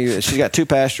testimony. She's got 2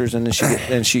 pastors, and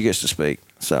then she gets to speak.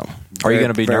 So, Are you going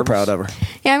to be very nervous? proud of her?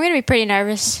 Yeah, I'm going to be pretty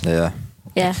nervous. Yeah.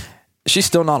 Yeah. She's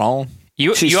still not on.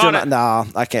 You She's ought still to, not.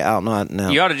 No, I can't. I don't know. No.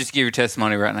 you ought to just give your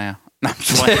testimony right now. No, I'm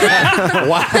just playing.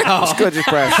 Wow. It's good, just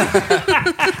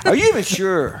practice. Are you even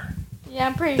sure Yeah,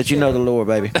 I'm pretty that you know the Lord,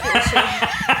 baby?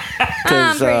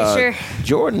 I'm pretty sure.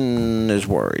 Jordan is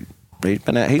worried. He's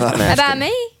been asking. About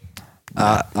me?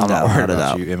 I'm not No, worried not at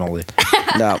about all. you, Emily.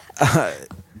 No,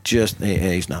 just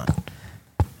he's not.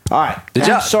 All right. Did I'm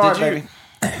y'all- sorry, did you-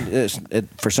 baby. It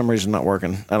for some reason not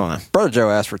working. I don't know. Brother Joe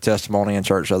asked for testimony in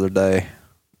church the other day.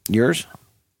 Yours?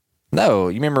 No,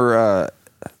 you remember?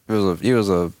 It was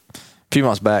a few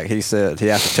months back. He said he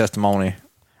asked for testimony.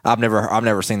 I've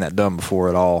never seen that done before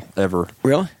at all ever.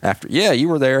 Really? Yeah, you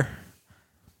were there.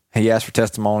 He asked for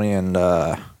testimony, and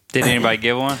Did anybody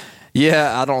give one?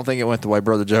 yeah, I don't think it went the way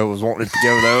Brother Joe was wanting it to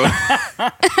go though.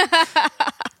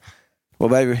 Well,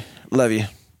 baby, love you.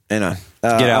 You know,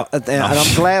 Get out. And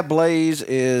I'm glad Blaze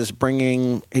is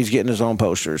bringing. He's getting his own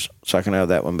posters, so I can have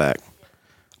that one back.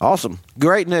 Awesome,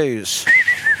 great news.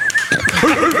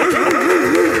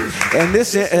 And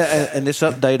this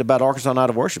update about Arkansas Night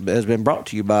of Worship has been brought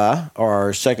to you by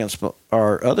our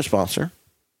other sponsor,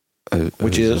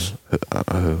 which is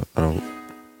I don't.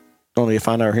 only to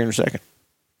find out here in a second.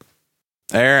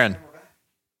 Aaron,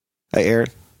 Hey,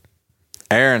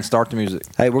 Aaron, start the music.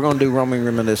 Hey, we're going to do Roaming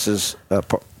Reminiscences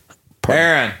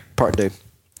Aaron, part 2.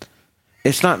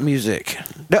 It's not music.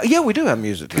 No, yeah, we do have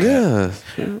music. Yeah.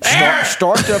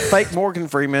 Start the fake Morgan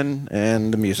Freeman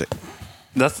and the music.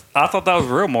 I thought that was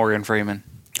real Morgan Freeman.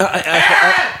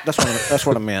 That's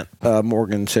what I meant.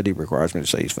 Morgan said he requires me to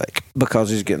say he's fake because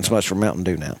he's getting so much from Mountain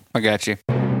Dew now. I got you.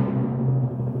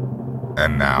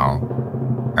 And now,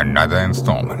 another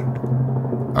installment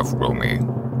of Romy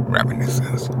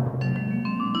Reminiscences.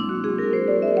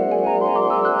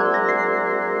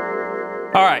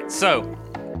 All right, so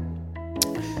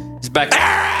it's back.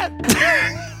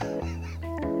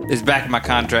 It's back in my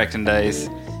contracting days,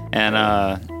 and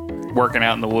working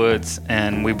out in the woods.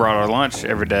 And we brought our lunch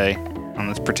every day on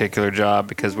this particular job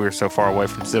because we were so far away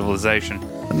from civilization.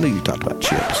 I knew you talked about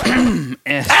chips. And,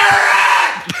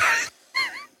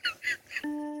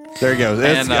 there it goes.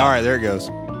 And, All right, there it goes.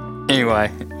 anyway,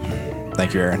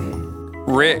 Thank you, Aaron.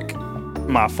 Rick,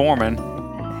 my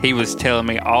foreman, he was telling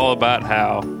me all about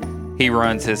how he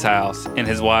runs his house and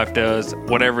his wife does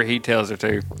whatever he tells her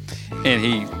to. And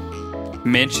he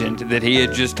mentioned that he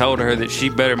had just told her that she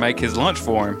better make his lunch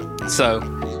for him. So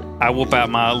I whoop out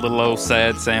my little old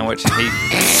sad sandwich, and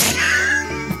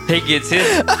he gets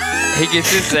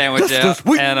his sandwich out,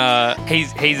 and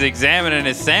he's examining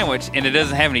his sandwich, and it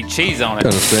doesn't have any cheese on it.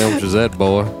 What kind of sandwich is that,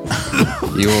 boy?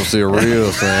 You want to see a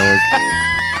real sandwich?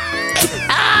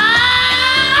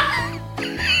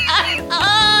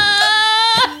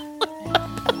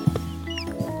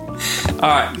 All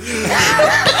right.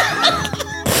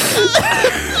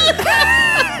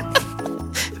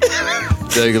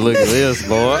 Take a look at this,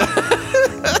 boy.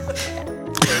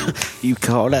 You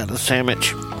called out a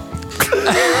sandwich.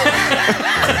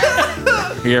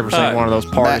 You ever seen one of those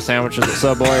party sandwiches at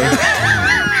Subway?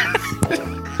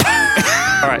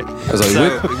 All right.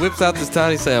 So he whips out this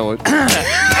tiny sandwich.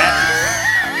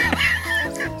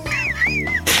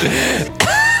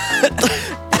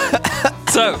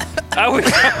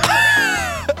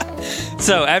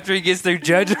 So after he gets through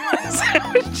judging my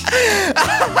sandwich,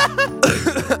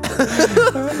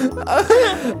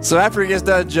 So after he gets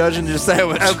done judging your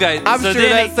sandwich, okay, I'm so sure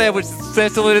then that sandwich is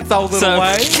special in its own little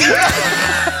way.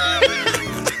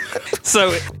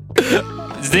 So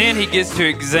then he gets to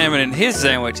examining his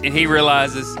sandwich, and he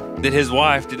realizes that his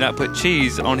wife did not put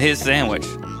cheese on his sandwich.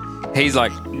 He's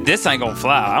like, this ain't gonna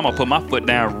fly. I'm gonna put my foot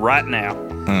down right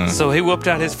now. So he whipped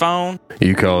out his phone.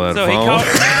 You call that So phone? he called.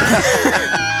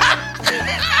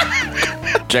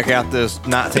 Check out this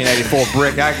 1984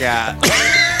 brick I got.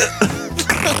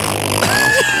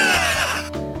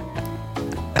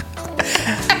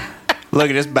 Look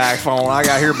at this back phone I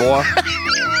got here, boy.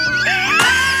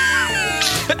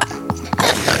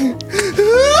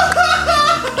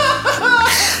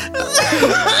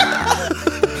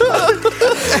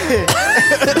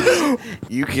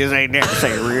 You kids ain't never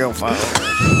seen a real phone.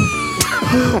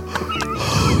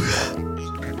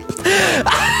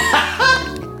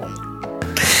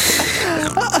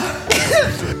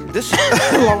 This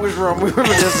as long as we're remember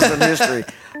this is in history.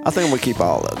 I think we keep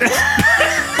all of it.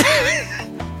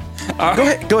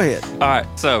 Go ahead. All right,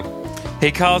 so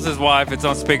he calls his wife. It's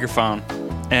on speakerphone,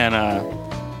 and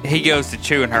he goes to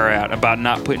chewing her out about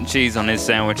not putting cheese on his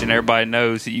sandwich, and everybody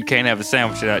knows that you can't have a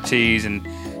sandwich without cheese, and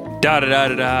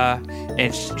da-da-da-da-da.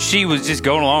 And she was just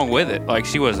going along with it. Like,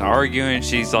 she wasn't arguing.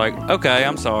 She's like, okay,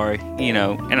 I'm sorry, you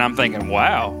know. And I'm thinking,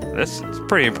 wow, that's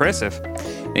pretty impressive.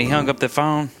 And he hung up the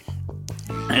phone,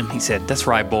 and he said, that's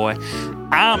right, boy.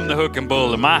 I'm the hook and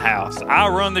bull in my house. I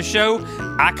run the show.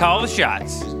 I call the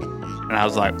shots. And I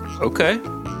was like, okay.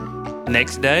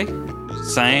 Next day,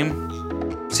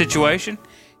 same situation.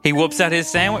 He whoops out his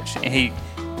sandwich, and he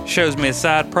shows me a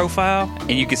side profile,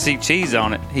 and you can see cheese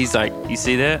on it. He's like, you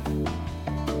see that?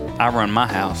 I run my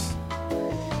house.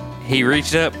 He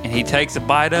reached up, and he takes a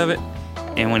bite of it,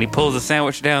 and when he pulls the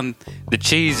sandwich down, the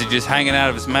cheese is just hanging out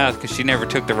of his mouth because she never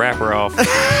took the wrapper off.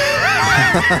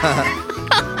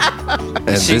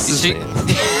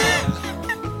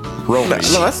 Roll me.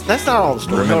 No, that's not all the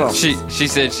story. Hold on. She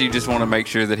said she just wanted to make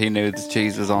sure that he knew the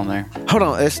cheese was on there. Hold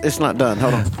on. It's not done.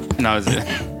 Hold on. No, is it?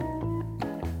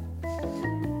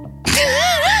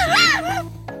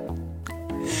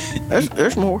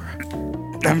 There's more.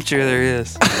 I'm sure there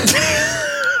is.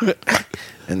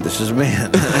 And this is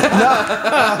man. No,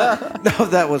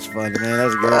 that was funny, man. That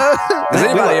was good. Has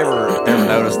anybody ever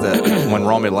noticed that when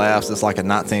Romy laughs, it's like a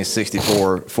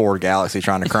 1964 Ford Galaxy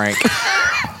trying to crank?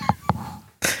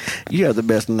 You have the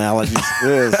best analogies. It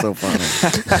is so funny.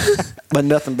 But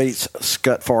nothing beats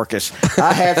Scut Farkas.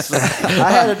 I had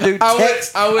a dude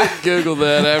text. I went and Google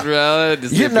that after I had to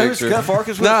see You a know who picture. Scut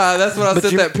Farkas was? Nah, that's what I But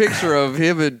sent you- that picture of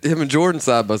him and Jordan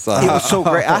side by side. It was so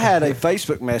great. I had a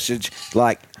Facebook message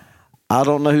like, I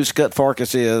don't know who Scut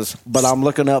Farkas is, but I'm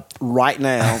looking up right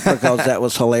now because that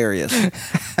was hilarious.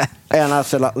 And I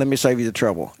said, let me save you the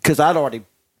trouble. Because I'd already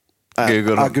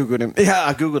Googled I him. Googled him. Yeah,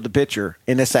 I Googled the picture.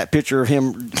 And it's that picture of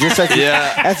him just as,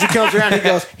 as he comes around, he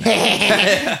goes,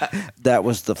 that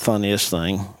was the funniest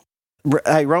thing.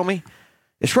 Hey, Romy,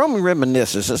 it's Romy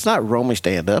Reminiscences. It's not Romy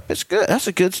Stand Up. It's good. That's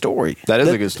a good story. That is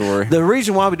a good story. The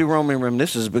reason why we do Romy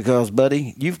Reminiscences is because,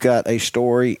 buddy, you've got a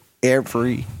story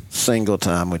every single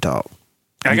time we talk.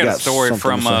 I You got a story something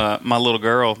from to say. my little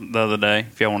girl the other day,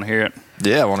 if y'all want to hear it.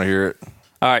 Yeah, I want to hear it.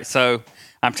 All right, so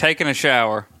I'm taking a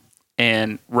shower,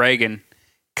 and Reagan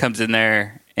comes in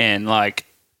there and, like,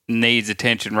 needs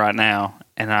attention right now.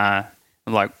 And I'm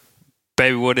like,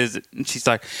 baby, what is it? And she's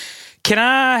like, can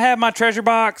I have my treasure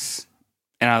box?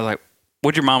 And I was like,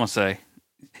 what'd your mama say?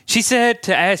 She said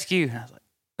to ask you. And I was like,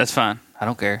 that's fine. I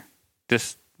don't care.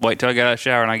 Just wait till I get out of the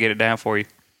shower and I get it down for you.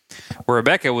 Well,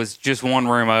 Rebecca was just one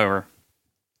room over,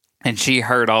 and she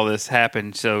heard all this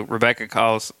happen. So Rebecca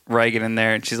calls Reagan in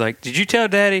there, and she's like, did you tell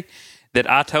Daddy that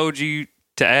I told you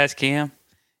to ask him?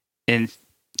 And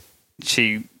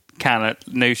she kind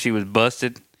of knew she was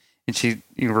busted. And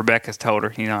Rebecca's told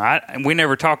her, we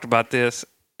never talked about this.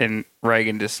 And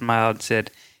Reagan just smiled and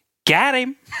said, got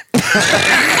him.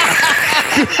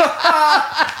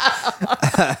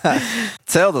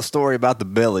 Tell the story about the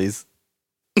Billies.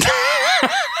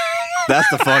 That's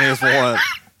the funniest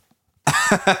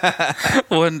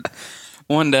one.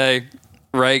 One day,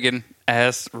 Reagan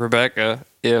asked Rebecca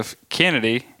if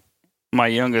Kennedy, my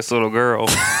youngest little girl,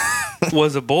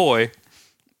 was a boy.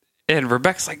 And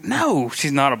Rebecca's like, no,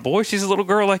 she's not a boy. She's a little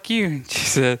girl like you. And she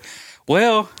said,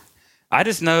 well, I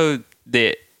just know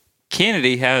that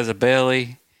Kennedy has a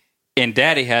belly and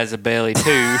Daddy has a belly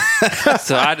too.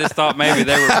 So I just thought maybe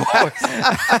they were boys.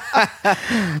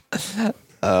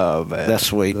 Oh, man. That's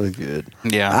sweet. That's good.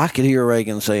 Yeah. I could hear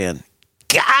Reagan saying,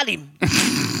 got him.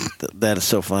 That is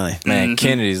so funny. Man,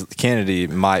 Kennedy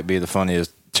might be the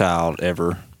funniest child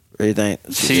ever. You think?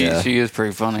 She is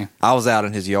pretty funny. I was out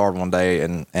in his yard one day,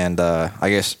 and I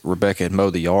guess Rebecca had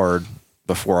mowed the yard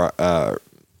before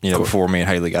before me and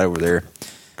Haley got over there.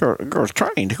 Girl's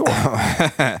trained. Cool.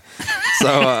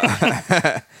 So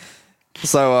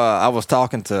So I was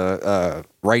talking to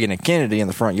Reagan and Kennedy in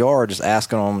the front yard, just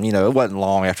asking them, you know, it wasn't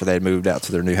long after they had moved out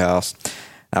to their new house.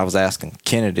 I was asking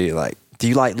Kennedy, like, do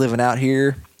you like living out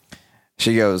here?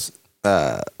 She goes,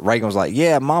 Reagan was like,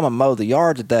 yeah, Mama mowed the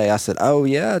yard today. I said, oh,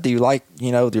 yeah? Do you like,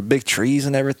 you know, the big trees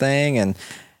and everything?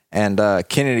 And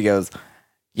Kennedy goes,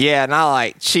 yeah, and I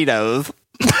like Cheetos.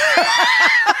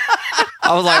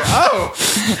 I was like, oh,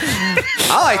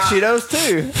 I like Cheetos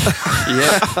too.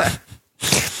 Yeah.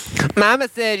 Mama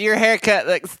said your haircut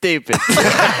looks stupid.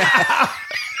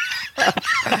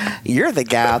 You're the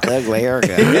guy with the ugly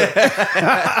haircut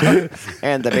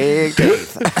and the big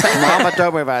teeth. Mama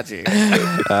told me about you.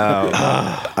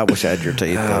 I wish I had your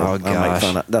teeth. Oh,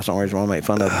 gosh. That's the only reason I make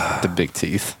fun of The big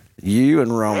teeth. you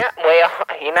and Rome. Yeah, well,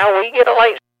 you know, we get a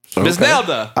late Miss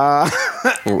Nelda.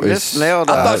 Miss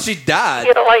Nelda. I thought she died.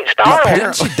 get a late start.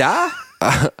 Didn't she die?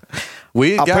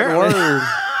 We got Apparently. word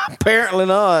Apparently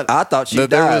not. I thought she that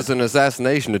died. there was an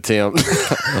assassination attempt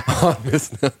on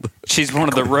Miss Nelda. She's one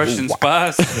of the Russian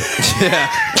spies.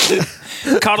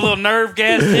 Caught a little nerve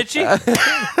gas, did she?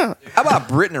 How about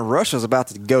Britain and Russia's about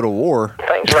to go to war?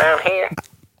 Things around here.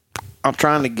 I'm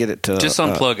trying to get it to. Just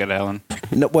unplug it, Alan.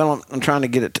 No, well, I'm trying to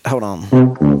get it. Hold on.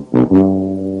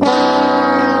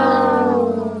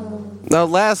 No,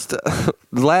 last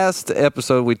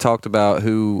episode we talked about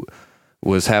who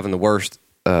was having the worst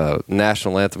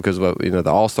national anthem because of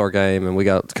the All-Star game, and we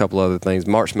got a couple other things.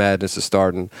 March Madness is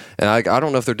starting, and I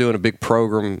don't know if they're doing a big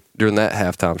program during that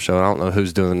halftime show. I don't know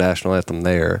who's doing the national anthem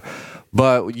there.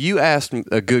 But you asked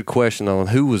a good question on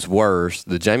who was worse,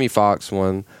 the Jamie Foxx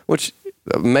one, which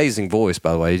amazing voice,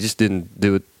 by the way. He just didn't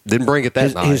bring it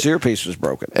that night. His earpiece was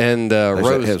broken. And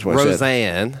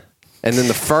Roseanne, and then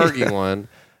the Fergie one,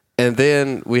 and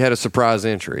then we had a surprise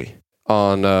entry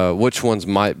on which ones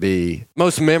might be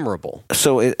most memorable.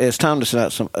 So it's time to send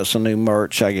out some new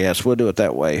merch, I guess. We'll do it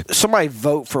that way. Somebody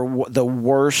vote for the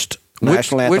worst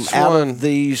national anthem out of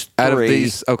these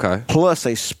three. Okay. Plus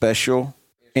a special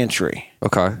entry.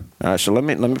 Okay. All right, so let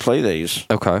me play these.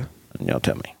 Okay. And y'all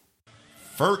tell me.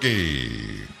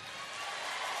 Fergie.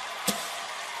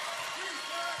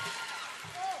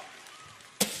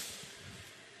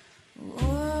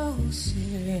 Oh,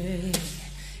 say,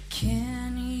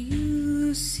 can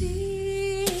you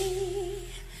see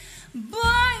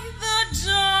by the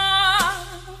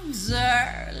dawn's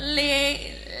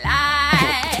early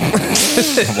light?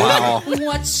 Wow.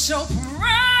 What so proudly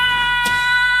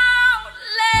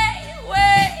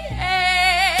wave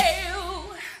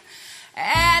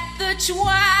at the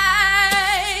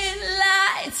twilight's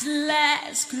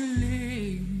last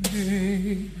gleaming,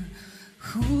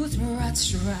 whose broad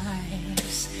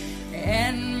stripes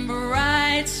and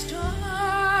bright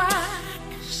stars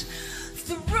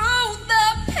through the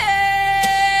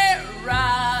perilous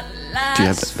Do you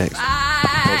have that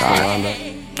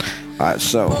next? All right,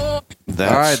 so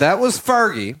that's All right, that was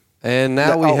Fergie, and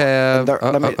now we have.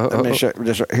 Let me show.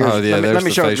 Just here's, let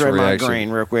me show Draymond Green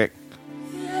real quick.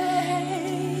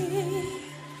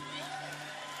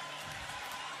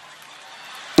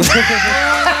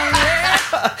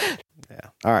 Yeah.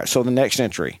 All right. So the next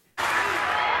entry. Oh,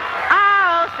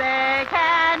 say,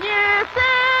 can you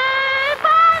see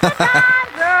by the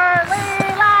dawn's early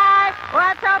light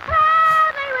what so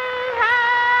proudly we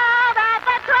have at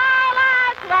the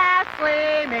twilight's last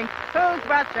gleaming, whose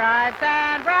broad stripes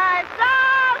and bright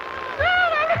stars through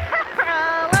the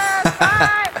perilous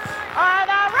fight are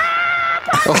the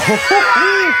ramparts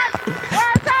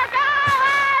were so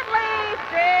gallantly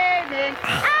streaming.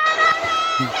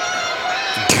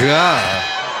 God.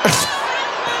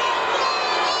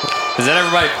 Is that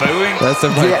everybody booing? That's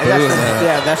everybody booing.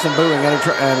 That's some booing and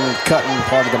cutting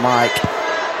part of the mic.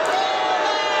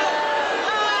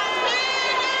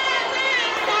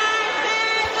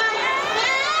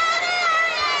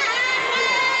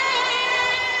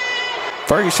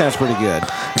 Fergie sounds pretty good.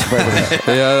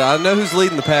 Yeah, I know who's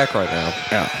leading the pack right now.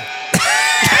 Yeah.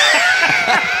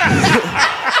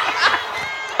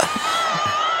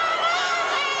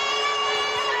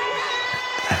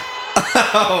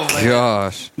 Oh, man.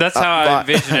 Gosh. That's how I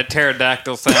envision a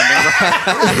pterodactyl sounding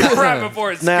right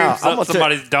before it Now, scoops up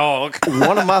somebody's dog.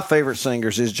 One of my favorite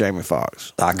singers is Jamie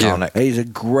Foxx. Iconic. He's a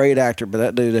great actor, but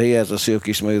that dude, he has a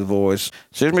silky smooth voice.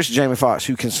 So here's Mr. Jamie Foxx,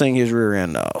 who can sing his rear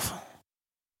end off.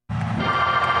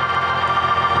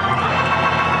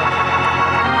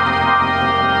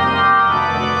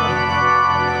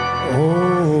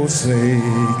 Oh, say,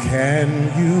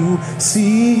 can you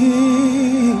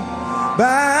see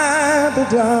by the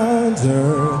dawn's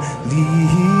early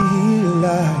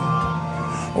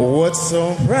light what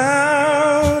so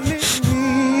proudly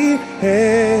we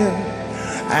hailed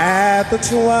at the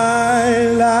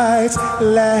twilight's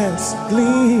last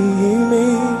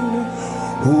gleaming,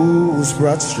 whose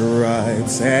broad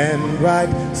stripes and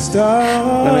bright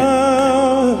stars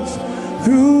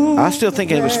through. I still think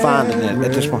he was finding it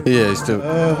at this point. Yeah, he's still.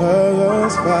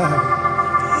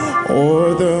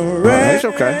 Or the It's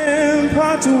okay.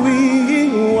 rampart we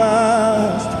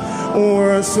watched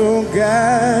were so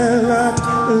gallantly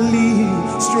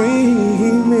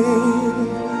streaming,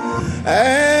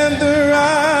 and the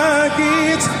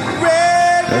rockets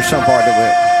red. There's some part of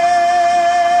it.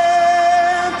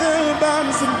 The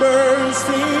bombs are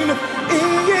bursting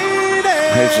in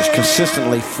air. It's just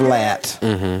consistently flat.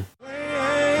 Mm-hmm.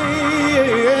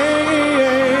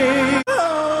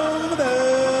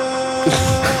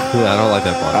 I don't like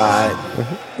that part.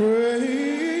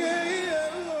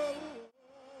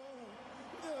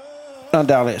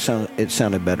 Undoubtedly, it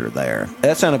sounded better there.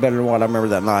 That sounded better than what I remember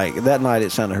that night. That night,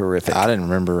 it sounded horrific. I didn't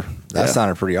remember. That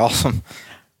sounded pretty awesome.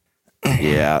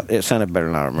 Yeah, it sounded better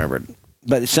than I remembered.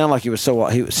 But it sounded like he was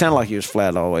sounded like he was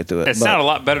flat all the way through it. It sounded a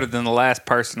lot better than the last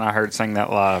person I heard sing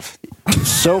that live.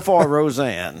 So far,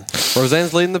 Roseanne.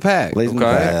 Roseanne's leading the pack. Leading the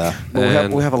pack. Well,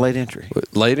 we have a late entry.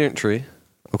 Late entry.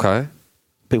 Okay.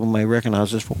 People may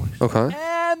recognize this voice. Okay.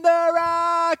 And the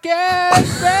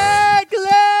rockets regular,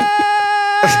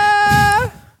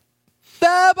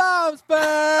 the bombs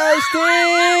bursting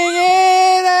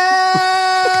in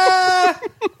air,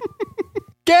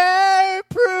 get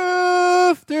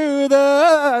proof through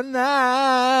the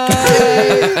night.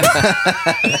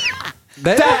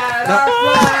 That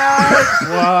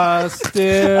was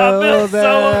still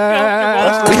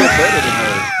there.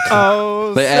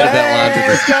 Oh, they added that line to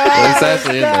this. It's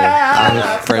actually in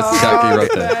there. Francis Scott Key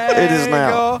wrote that. It is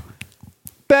now.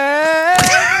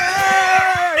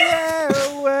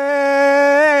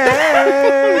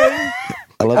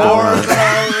 I love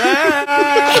that.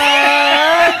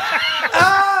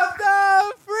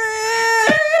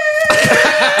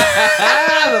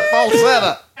 The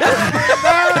falsetto.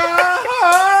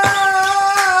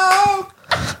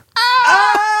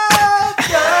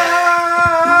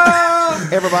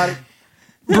 Everybody.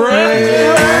 We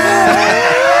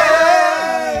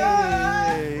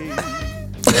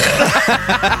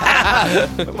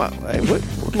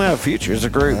might have a future as a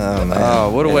group.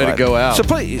 Oh, what a way to go out. So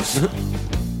please,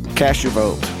 cast your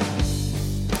vote.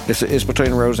 It's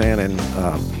between Roseanne and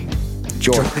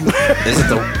Jordan. Is it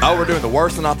we're doing the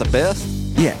worst and not the best?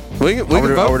 Yeah. We can vote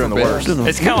we're for doing the best. worst.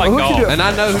 It's kind of like golf. And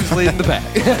I know who's leading the pack.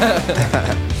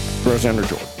 Roseanne or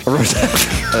Jordan.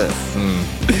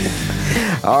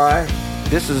 All right.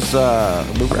 This is. I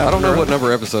don't know what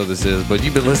number episode this is, but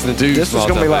you've been listening to. This is Small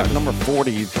going to be Town like Baby. number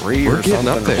 43 We're or getting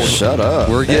something. up there. Shut up.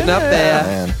 We're getting up there.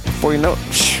 Man. Before you know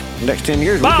it, next 10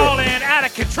 years, we'll Balling out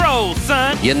of control,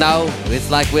 son. You know, it's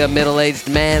like we're a middle-aged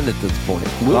man at this point.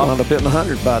 we'll end up hitting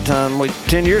 100 by the time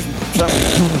 10 years.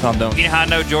 Something. I'm done. You know how I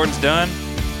know Jordan's done?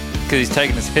 Because he's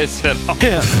taking his headset off.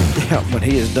 Yeah. When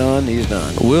he is done, he's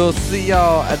done. We'll see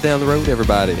y'all down the road,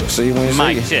 everybody. See you when we see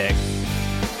Mic you. check.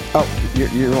 Oh,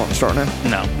 you're wanting to start now?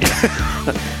 No.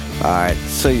 All right.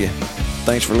 See you.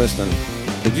 Thanks for listening.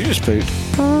 Did you just poot?